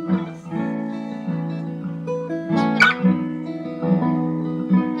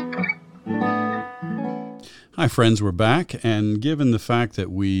 Hi, friends. We're back, and given the fact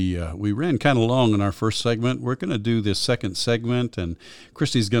that we ran kind of long in our first segment, we're going to do this second segment, and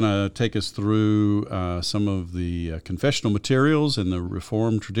Christy's going to take us through some of the confessional materials in the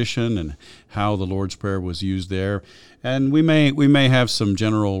Reformed tradition and how the Lord's Prayer was used there. And we may have some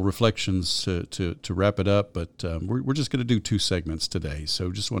general reflections to wrap it up, but we're just going to do two segments today.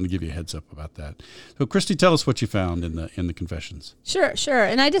 So just want to give you a heads up about that. So Christy, tell us what you found in the confessions. Sure.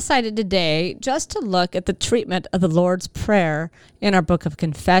 And I decided today just to look at the treatment of the Lord's Prayer in our Book of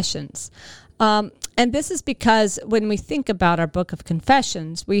Confessions. And this is because when we think about our Book of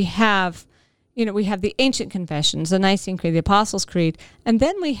Confessions, we have the ancient confessions, the Nicene Creed, the Apostles' Creed, and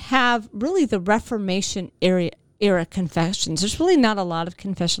then we have really the Reformation era confessions. There's really not a lot of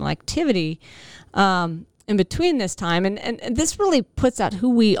confessional activity in between this time, and this really puts out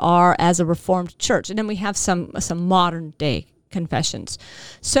who we are as a Reformed church. And then we have some modern day confessions.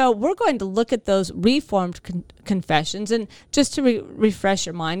 So we're going to look at those Reformed confessions, and just to refresh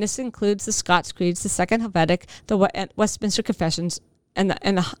your mind, this includes the Scots Creeds, the Second Helvetic, the Westminster Confessions, and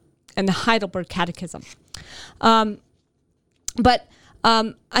the Heidelberg Catechism. But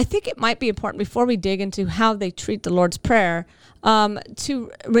I think it might be important, before we dig into how they treat the Lord's Prayer,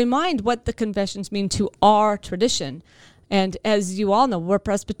 to remind what the confessions mean to our tradition. And as you all know, we're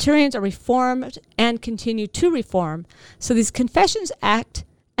Presbyterians, are Reformed, and continue to reform. So these confessions act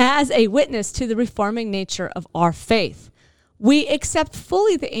as a witness to the reforming nature of our faith. We accept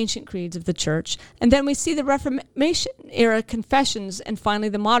fully the ancient creeds of the church, and then we see the Reformation era confessions, and finally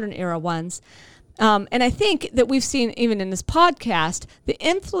the modern era ones. And I think that we've seen, even in this podcast, the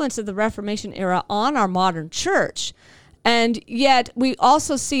influence of the Reformation era on our modern church. And yet we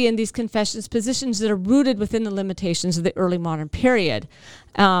also see in these confessions positions that are rooted within the limitations of the early modern period.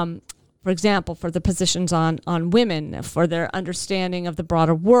 For example, for the positions on women, for their understanding of the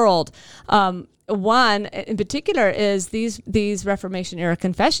broader world. One in particular is these Reformation era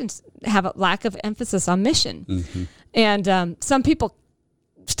confessions have a lack of emphasis on mission. Mm-hmm. And some people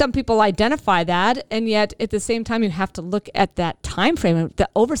identify that, and yet at the same time you have to look at that time frame. The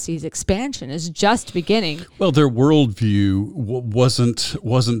overseas expansion is just beginning. Well, their worldview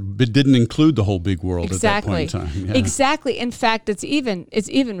didn't include the whole big world exactly. at that point in time. Yeah. Exactly. In fact, it's even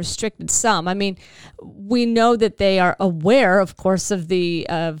restricted some. I mean, we know that they are aware, of course, of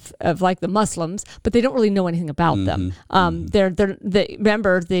like the Muslims, but they don't really know anything about them. They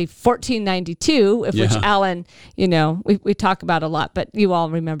remember the 1492, of which Alan, we talk about a lot, but you all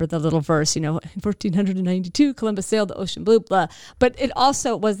remember the little verse, in 1492, Columbus sailed the ocean blue, blah. But it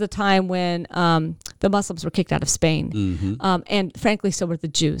also was the time when the Muslims were kicked out of Spain. And frankly, so were the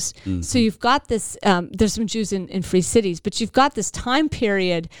Jews. Mm-hmm. So you've got this, there's some Jews in free cities, but you've got this time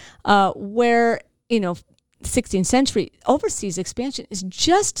period where, 16th century overseas expansion is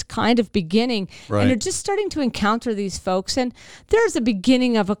just kind of beginning, and they're just starting to encounter these folks, and there's a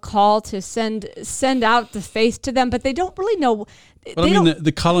beginning of a call to send out the faith to them, but they don't really know. Well,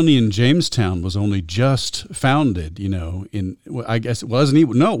 the colony in Jamestown was only just founded, I guess it wasn't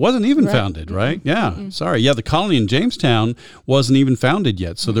even founded, right? Mm-hmm. Yeah. Mm-hmm. Sorry. Yeah. The colony in Jamestown wasn't even founded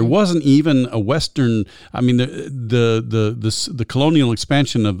yet. So there wasn't even a Western, the colonial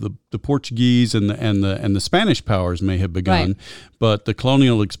expansion of the Portuguese and the Spanish powers may have begun, but the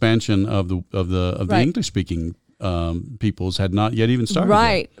colonial expansion of the English speaking peoples had not yet even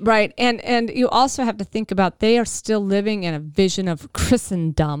started. Right. And you also have to think about, they are still living in a vision of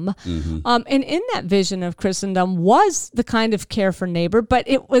Christendom. Mm-hmm. And in that vision of Christendom was the kind of care for neighbor, but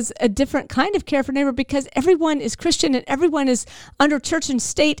it was a different kind of care for neighbor because everyone is Christian and everyone is under church and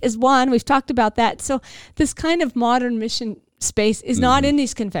state as one. We've talked about that. So this kind of modern mission space is not in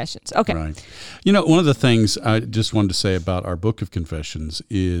these confessions. Okay. Right. One of the things I just wanted to say about our book of confessions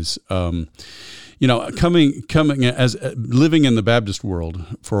is, coming as living in the Baptist world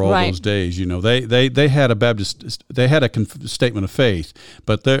for all those days, they had a statement of faith,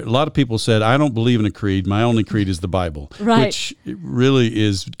 but a lot of people said, I don't believe in a creed. My only creed is the Bible, which really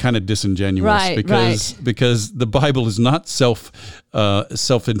is kind of disingenuous because the Bible is not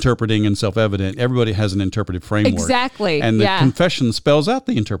self-interpreting and self-evident. Everybody has an interpretive framework. Exactly. And the confession spells out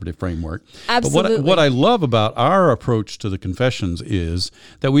the interpretive framework. Absolutely. But what I love about our approach to the confessions is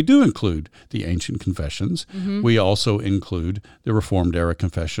that we do include the ancient confessions. Mm-hmm. We also include the Reformed era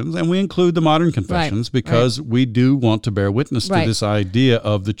confessions, and we include the modern confessions because we do want to bear witness to this idea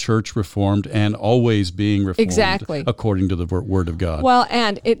of the church reformed and always being reformed according to the Word of God. Well,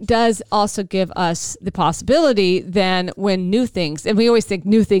 and it does also give us the possibility then when new things, and we always think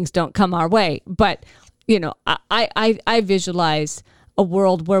new things don't come our way, but I visualize a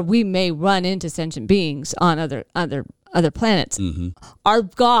world where we may run into sentient beings on other planets. Mm-hmm. Our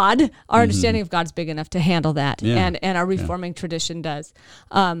understanding of God is big enough to handle that, and our reforming tradition does.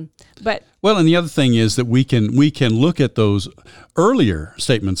 And the other thing is that we can look at those earlier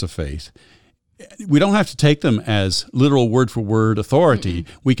statements of faith. We don't have to take them as literal word for word authority.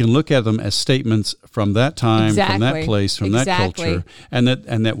 Mm-hmm. We can look at them as statements from that time, from that place, from that culture, and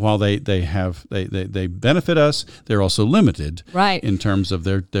that while they benefit us, they're also limited in terms of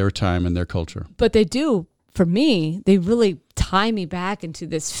their time and their culture. But they do, for me, they really tie me back into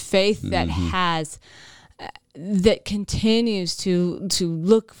this faith that that continues to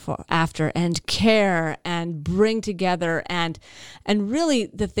look after and care and bring together and really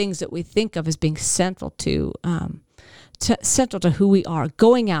the things that we think of as being central to who we are,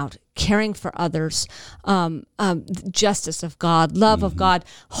 going out caring for others, justice of God, love of God,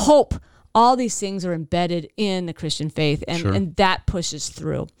 hope. All these things are embedded in the Christian faith, and that pushes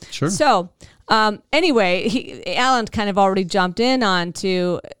through. Sure. So anyway, Alan kind of already jumped in on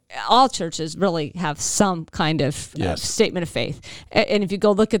to all churches really have some kind of statement of faith. And if you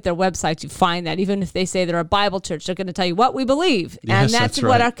go look at their websites, you find that even if they say they're a Bible church, they're going to tell you what we believe. Yes, and that's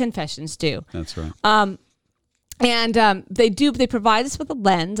what right. our confessions do. That's right. And they provide us with a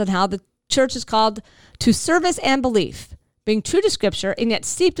lens on how the church is called to service and belief, being true to Scripture and yet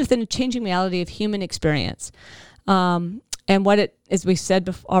steeped within a changing reality of human experience. And what it, as we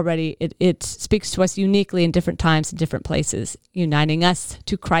said already, it speaks to us uniquely in different times and different places, uniting us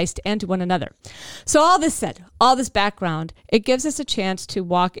to Christ and to one another. So all this said, all this background, it gives us a chance to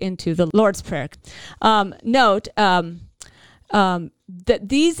walk into the Lord's Prayer. Note that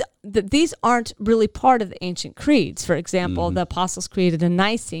these aren't really part of the ancient creeds. For example, the Apostles' Creed and the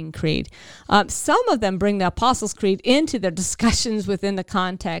Nicene Creed. Some of them bring the Apostles' Creed into their discussions within the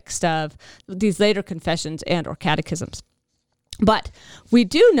context of these later confessions and or catechisms. But we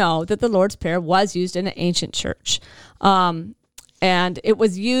do know that the Lord's Prayer was used in an ancient church. And it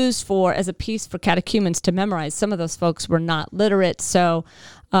was used as a piece for catechumens to memorize. Some of those folks were not literate, so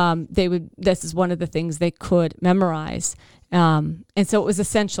this is one of the things they could memorize. And so it was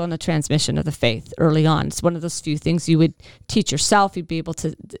essential in the transmission of the faith early on. It's one of those few things you would teach yourself. You'd be able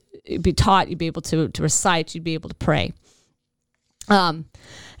to be taught. You'd be able to recite. You'd be able to pray.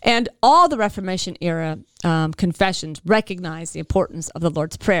 And all the Reformation era confessions recognize the importance of the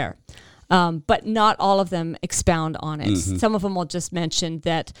Lord's Prayer, but not all of them expound on it. Mm-hmm. Some of them will just mention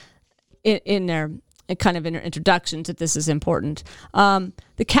that in their introductions that this is important.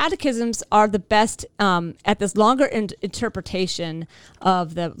 The catechisms are the best at this longer interpretation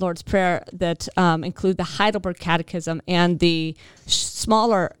of the Lord's Prayer that include the Heidelberg Catechism and the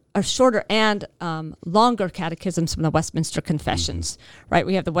shorter and longer catechisms from the Westminster Confessions, right?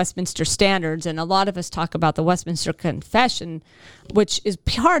 We have the Westminster Standards, and a lot of us talk about the Westminster Confession, which is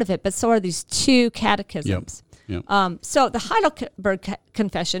part of it, but so are these two catechisms. Yep. So the Heidelberg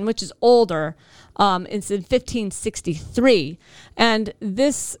Confession, which is older, is in 1563, and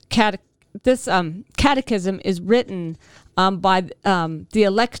this catechism is written by the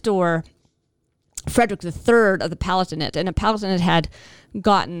Elector Frederick III of the Palatinate, and the Palatinate had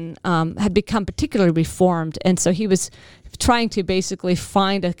become particularly reformed, and so he was trying to basically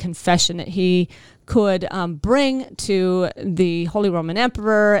find a confession that he could bring to the Holy Roman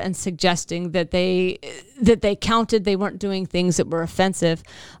Emperor, and suggesting that they counted they weren't doing things that were offensive,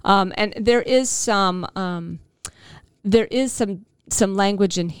 and there is some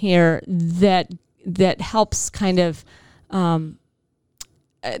language in here that helps kind of.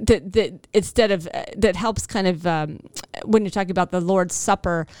 That helps kind of when you're talking about the Lord's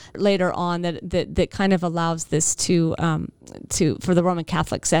Supper later on, that kind of allows this to for the Roman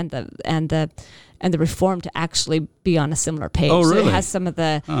Catholics and the Reformed to actually be on a similar page. Oh, really? So it has some of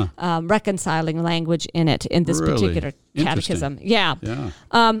the reconciling language in it in this particular catechism. Yeah.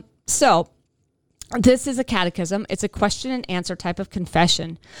 So this is a catechism. It's a question and answer type of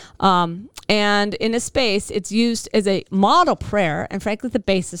confession. And in a space, it's used as a model prayer and, frankly, the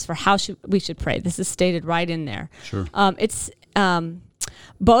basis for how we should pray. This is stated right in there. Sure.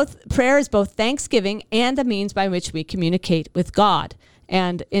 Prayer is both thanksgiving and a means by which we communicate with God.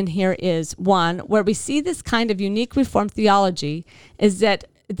 And in here is one where we see this kind of unique Reformed theology is that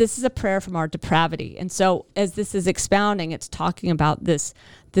this is a prayer from our depravity. And so as this is expounding, it's talking about the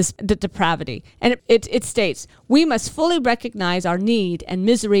depravity. And it states, we must fully recognize our need and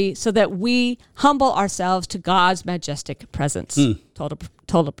misery so that we humble ourselves to God's majestic presence. Total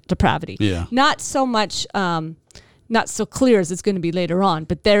depravity. Yeah. Not so much, not so clear as it's going to be later on,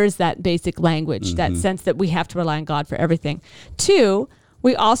 but there is that basic language, that sense that we have to rely on God for everything. 2,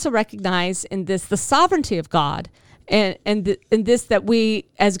 we also recognize in this the sovereignty of God, and this that we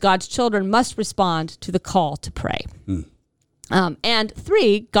as God's children must respond to the call to pray. And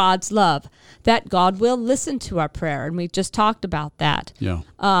 3, God's love, that God will listen to our prayer. And we just talked about that. Yeah.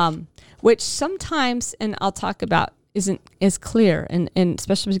 Which sometimes, and I'll talk about, isn't as clear, and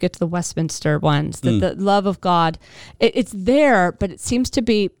especially when we get to the Westminster ones, that the love of God, it's there, but it seems to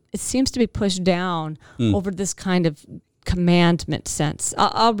be pushed down over this kind of commandment sense.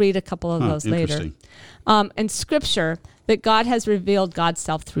 I'll read a couple of those later. In Scripture, that God has revealed God's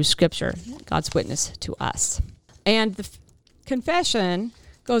self through Scripture, God's witness to us. And the confession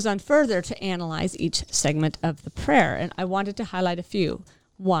goes on further to analyze each segment of the prayer, and I wanted to highlight a few.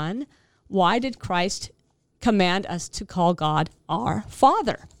 1, why did Christ command us to call God our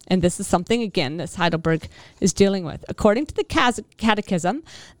Father. And this is something, again, this Heidelberg is dealing with. According to the Catechism,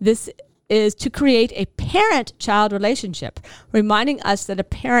 this is to create a parent-child relationship, reminding us that a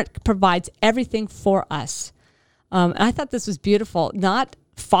parent provides everything for us. And I thought this was beautiful. Not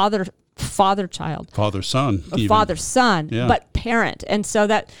father-child. Father-son. Even. Father-son, Yeah. but parent. And so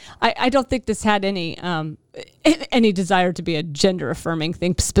that, I don't think this had any desire to be a gender-affirming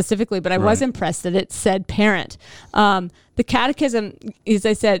thing specifically, but I was impressed that it said parent. The Catechism, as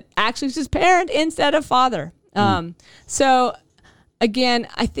I said, actually says parent instead of father. So, again,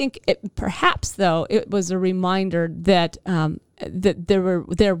 I think perhaps, though, it was a reminder that that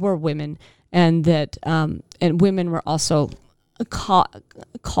there were women, and that and women were also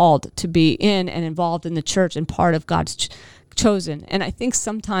called to be in and involved in the church and part of God's chosen. And I think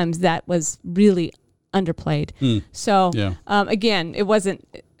sometimes that was really underplayed. So again, it wasn't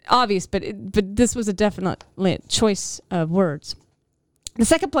obvious, but this was a definite choice of words. The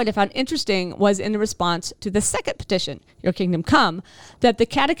second point I found interesting was in the response to the second petition, Your Kingdom Come, that the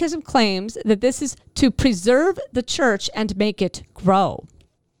Catechism claims that this is to preserve the church and make it grow.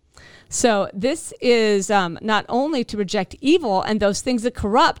 So this is not only to reject evil and those things that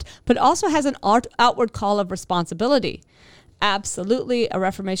corrupt, but also has an outward call of responsibility. Absolutely a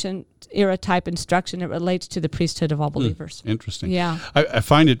Reformation era type instruction that relates to the priesthood of all believers. Interesting. Yeah. I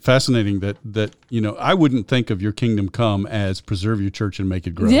find it fascinating that I wouldn't think of Your Kingdom Come as preserve your church and make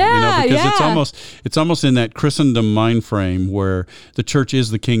it grow. Yeah, because it's almost in that Christendom mind frame where the church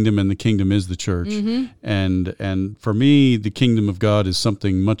is the kingdom and the kingdom is the church. And for me, the kingdom of God is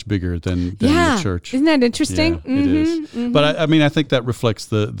something much bigger than the church. Isn't that interesting? Yeah, it is. But I think that reflects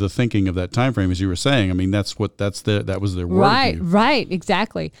the thinking of that time frame, as you were saying. I mean, that was their worldview. Right,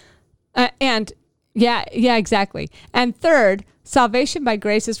 exactly. Exactly. And third, salvation by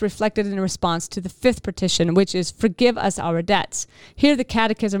grace is reflected in response to the fifth petition, which is forgive us our debts. Here the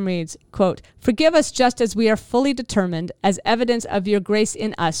Catechism reads, quote, forgive us just as we are fully determined as evidence of your grace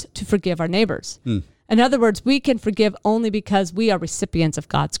in us to forgive our neighbors. In other words, we can forgive only because we are recipients of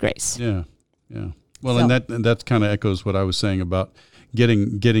God's grace. Yeah. Well, and that kind of echoes what I was saying about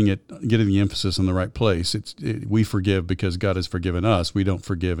getting the emphasis in the right place. We forgive because God has forgiven us. We don't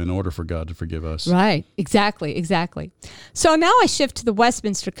forgive in order for God to forgive us. Right. Exactly. So now I shift to the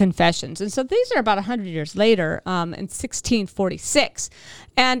Westminster Confessions. And so these are about 100 years later, in 1646.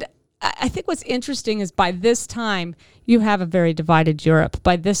 And I think what's interesting is by this time, you have a very divided Europe.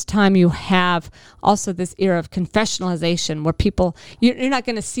 By this time, you have also this era of confessionalization where people, you're not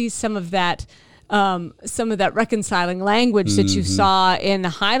going to see some of that reconciling language that you saw in the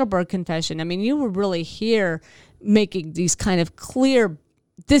Heidelberg Confession. I mean, you were really here making these kind of clear,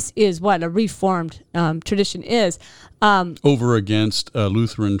 this is what a Reformed tradition is. Over against a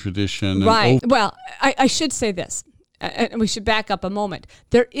Lutheran tradition. Right. Well, I should say this, and we should back up a moment.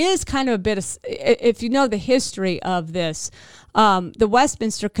 There is kind of a bit of, if you know the history of this, the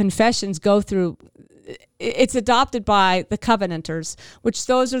Westminster Confessions go through, it's adopted by the Covenanters, which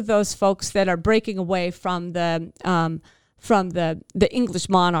those are those folks that are breaking away from the English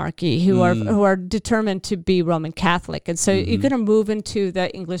monarchy, who are determined to be Roman Catholic. And so you're going to move into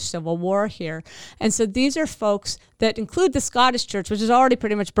the English Civil War here. And so these are folks that include the Scottish Church, which is already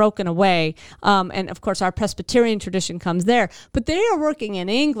pretty much broken away. And of course, our Presbyterian tradition comes there. But they are working in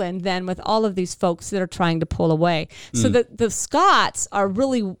England then with all of these folks that are trying to pull away. So the Scots are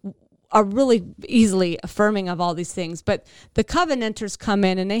really easily affirming of all these things. But the Covenanters come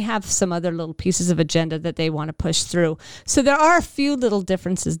in and they have some other little pieces of agenda that they want to push through. So there are a few little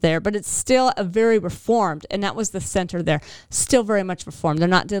differences there, but it's still a very Reformed, and that was the center there, still very much Reformed. They're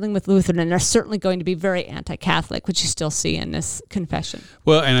not dealing with Lutheran, and they're certainly going to be very anti-Catholic, which you still see in this confession.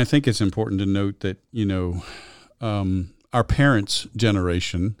 Well, and I think it's important to note that, our parents'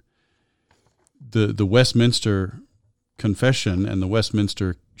 generation, the Westminster Confession and the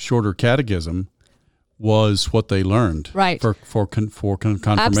Westminster Shorter Catechism was what they learned, right? For confirmation,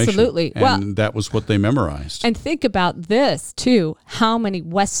 absolutely. And that was what they memorized. And think about this too: how many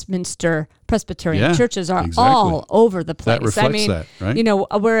Westminster Presbyterian churches are all over the place? That reflects that,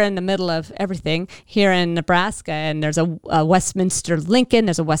 right? We're in the middle of everything here in Nebraska, and there's a Westminster Lincoln,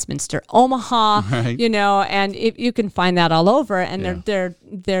 there's a Westminster Omaha, right. And you can find that all over, and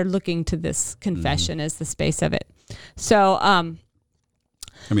they're looking to this confession as the space of it. So.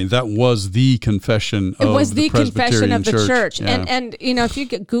 That was the confession of the confession of the church. Yeah. And if you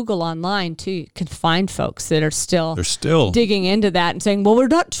get Google online too, you can find folks that are still digging into that and saying, well, we're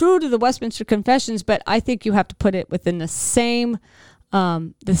not true to the Westminster Confessions, but I think you have to put it within the same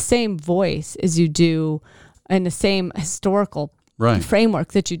voice as you do in the same historical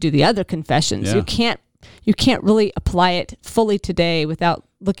framework that you do the other confessions. Yeah. You can't you can't really apply it fully today without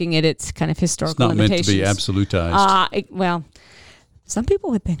looking at its kind of historical limitations. It's not meant to be absolutized. Well, some people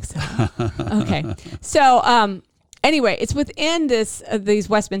would think so. Okay. So anyway, it's within these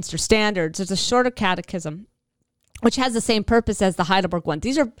Westminster Standards. There's a shorter catechism, which has the same purpose as the Heidelberg one.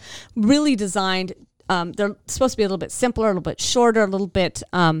 These are really designed, they're supposed to be a little bit simpler, a little bit shorter, a little bit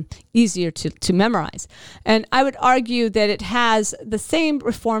easier to memorize. And I would argue that it has the same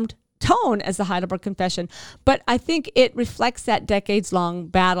Reformed tone as the Heidelberg Confession, but I think it reflects that decades-long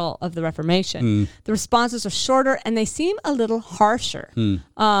battle of the Reformation. The responses are shorter and they seem a little harsher.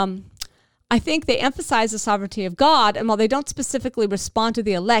 I think they emphasize the sovereignty of God, and while they don't specifically respond to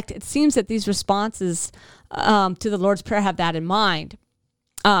the elect, it seems that these responses to the Lord's Prayer have that in mind.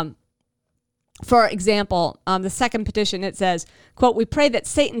 For example, the second petition, it says, quote, "We pray that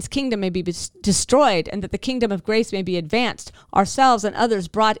Satan's kingdom may be destroyed and that the kingdom of grace may be advanced, ourselves and others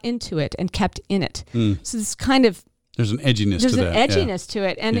brought into it and kept in it." So this kind of... There's an edginess to that. There's an edginess to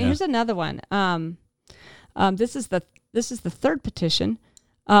it. And here's another one. This is the third petition.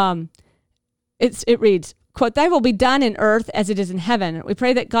 It reads, quote, "Thy will be done in earth as it is in heaven. We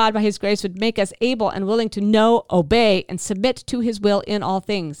pray that God by his grace would make us able and willing to know, obey, and submit to his will in all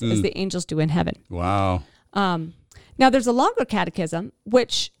things, as the angels do in heaven." Wow. Now, there's a longer catechism,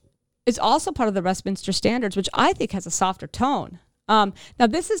 which is also part of the Westminster Standards, which I think has a softer tone. Now,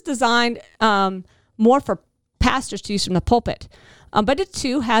 this is designed more for pastors to use from the pulpit, but it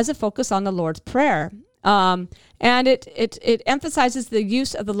too has a focus on the Lord's Prayer. And it emphasizes the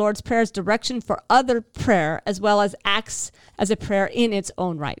use of the Lord's Prayer as direction for other prayer, as well as acts as a prayer in its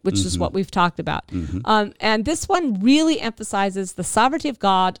own right, which is what we've talked about. And this one really emphasizes the sovereignty of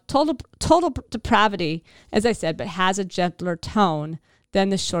God, total depravity, as I said, but has a gentler tone than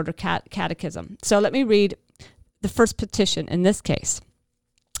the shorter catechism. So let me read the first petition in this case.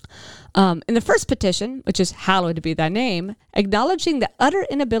 In the first petition, which is "Hallowed be thy name," acknowledging the utter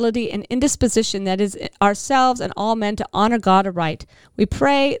inability and indisposition that is ourselves and all men to honor God aright, we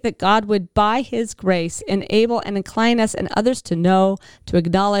pray that God would by his grace enable and incline us and others to know, to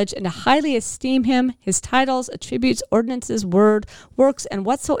acknowledge, and to highly esteem him, his titles, attributes, ordinances, word, works, and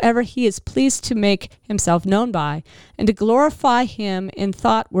whatsoever he is pleased to make himself known by, and to glorify him in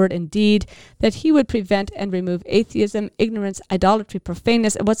thought, word, and deed, that he would prevent and remove atheism, ignorance, idolatry,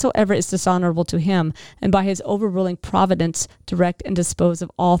 profaneness, and whatsoever is dishonorable to him, and by his overruling providence direct and dispose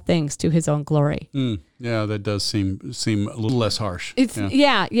of all things to his own glory. Yeah, that does seem a little less harsh.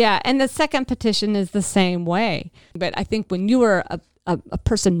 Yeah. And the second petition is the same way. But I think when you are a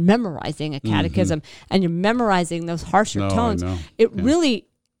person memorizing a catechism and you're memorizing those harsher tones, it really,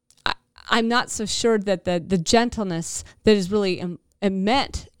 I'm not so sure that the gentleness that is really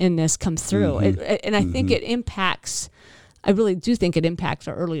meant in this comes through. And I think it impacts... I really do think it impacts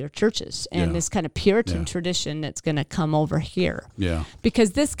our earlier churches and this kind of Puritan tradition that's going to come over here. Yeah.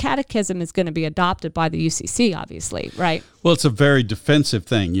 Because this catechism is going to be adopted by the UCC, obviously, right? Well, it's a very defensive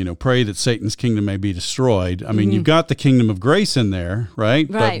thing, pray that Satan's kingdom may be destroyed. I mean, you've got the kingdom of grace in there, right?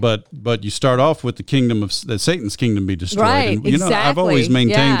 Right. But you start off with the kingdom of that Satan's kingdom be destroyed. Right, and, exactly. I've always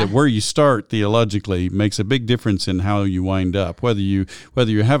maintained that where you start theologically makes a big difference in how you wind up, whether you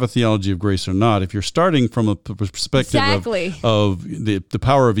have a theology of grace or not. If you're starting from a perspective of the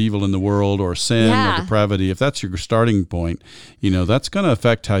power of evil in the world or sin or depravity, if that's your starting point, that's going to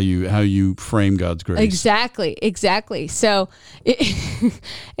affect how you frame God's grace. Exactly. So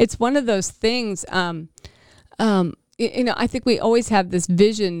it's one of those things. I think we always have this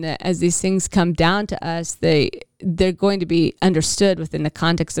vision that as these things come down to us, they're going to be understood within the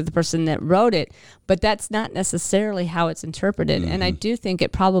context of the person that wrote it, but that's not necessarily how it's interpreted. And I do think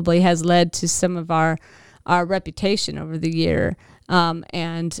it probably has led to some of our reputation over the year,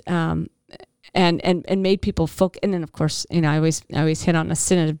 and made people focus. And then, of course, I always hit on a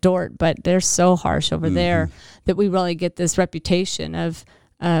Synod of Dort, but they're so harsh over there that we really get this reputation of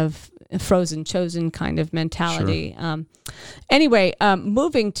frozen chosen kind of mentality. Sure. Anyway,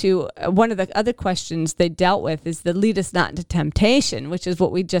 moving to one of the other questions they dealt with is the lead us not into temptation, which is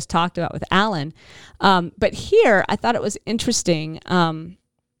what we just talked about with Alan. But here, I thought it was interesting.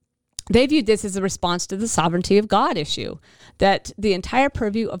 They viewed this as a response to the sovereignty of God issue, that the entire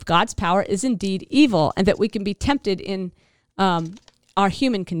purview of God's power is indeed evil, and that we can be tempted in our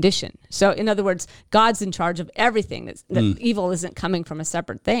human condition. So, in other words, God's in charge of everything. That evil isn't coming from a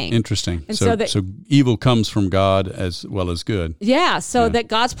separate thing. Interesting. And so evil comes from God as well as good. Yeah, that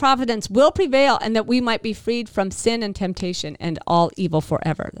God's providence will prevail, and that we might be freed from sin and temptation and all evil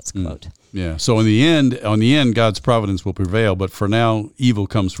forever. That's a quote. Yeah. So on the end, God's providence will prevail. But for now, evil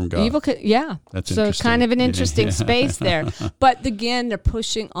comes from God. That's so interesting. kind of an interesting space there. But again, they're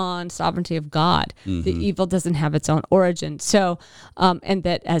pushing on sovereignty of God. The evil doesn't have its own origin. So, and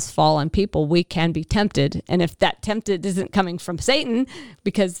that as fallen people, we can be tempted. And if that tempted isn't coming from Satan,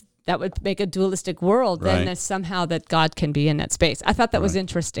 because that would make a dualistic world, then there's somehow that God can be in that space. I thought that was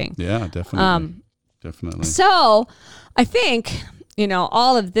interesting. Yeah, definitely. Definitely. So I think,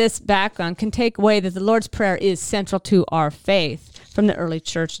 all of this background can take away that the Lord's Prayer is central to our faith from the early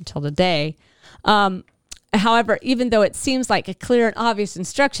church until today. However, even though it seems like a clear and obvious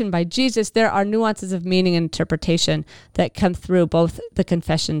instruction by Jesus, there are nuances of meaning and interpretation that come through both the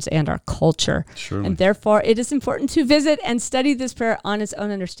confessions and our culture. Surely. And therefore, it is important to visit and study this prayer on its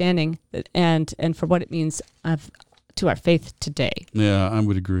own understanding and for what it means to our faith today. Yeah, I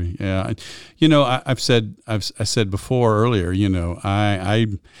would agree. Yeah, I said before earlier.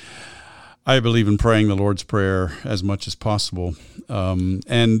 I believe in praying the Lord's Prayer as much as possible, and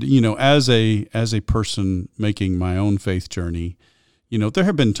as a person making my own faith journey, there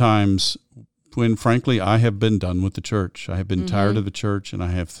have been times when, frankly, I have been done with the church. I have been tired of the church, and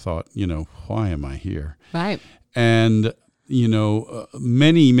I have thought, why am I here? Right. And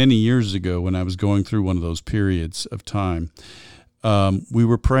many, many years ago, when I was going through one of those periods of time, we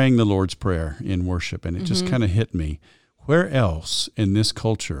were praying the Lord's Prayer in worship, and it just kind of hit me. Where else in this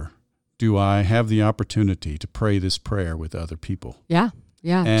culture do I have the opportunity to pray this prayer with other people? Yeah.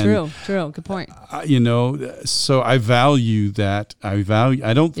 Yeah. And, true. Good point. So I value that.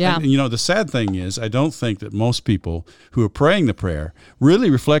 The sad thing is, I don't think that most people who are praying the prayer really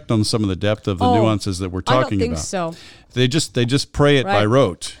reflect on some of the depth of the nuances that we're talking about. I don't think so. They just pray it by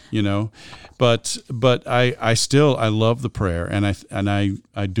rote, but I love the prayer, and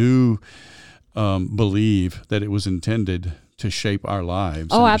I do believe that it was intended to shape our lives.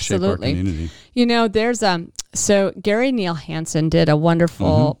 Oh, and absolutely. To shape our community. There's so Gary Neal Hansen did a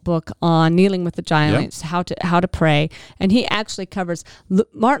wonderful book on kneeling with the giants, how to pray, and he actually covers.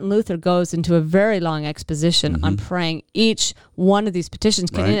 Martin Luther goes into a very long exposition on praying. Each one of these petitions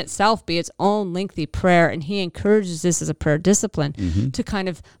can in itself be its own lengthy prayer, and he encourages this as a prayer discipline to kind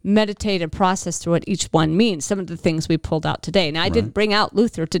of meditate and process through what each one means. Some of the things we pulled out today. Now, I didn't bring out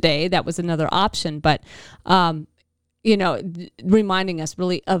Luther today; that was another option, but. Reminding us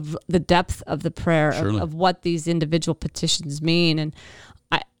really of the depth of the prayer, of what these individual petitions mean. And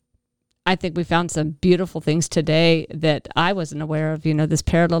I think we found some beautiful things today that I wasn't aware of. This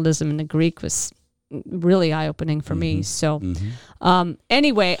parallelism in the Greek was really eye-opening for me. So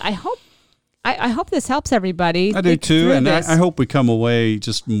anyway, I hope this helps everybody. I do too, and I hope we come away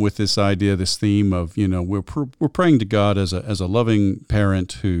just with this idea, this theme of we're praying to God as a loving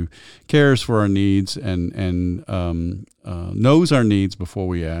parent who cares for our needs and knows our needs before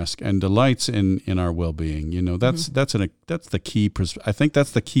we ask and delights in our well-being. That's the key. I think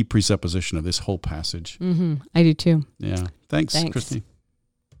that's the key presupposition of this whole passage. I do too. Yeah. Thanks. Christy.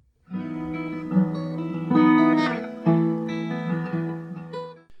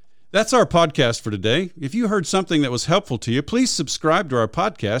 That's our podcast for today. If you heard something that was helpful to you, please subscribe to our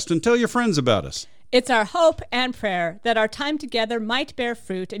podcast and tell your friends about us. It's our hope and prayer that our time together might bear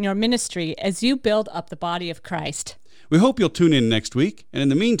fruit in your ministry as you build up the body of Christ. We hope you'll tune in next week. And in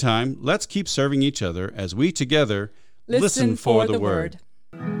the meantime, let's keep serving each other as we together listen for the word.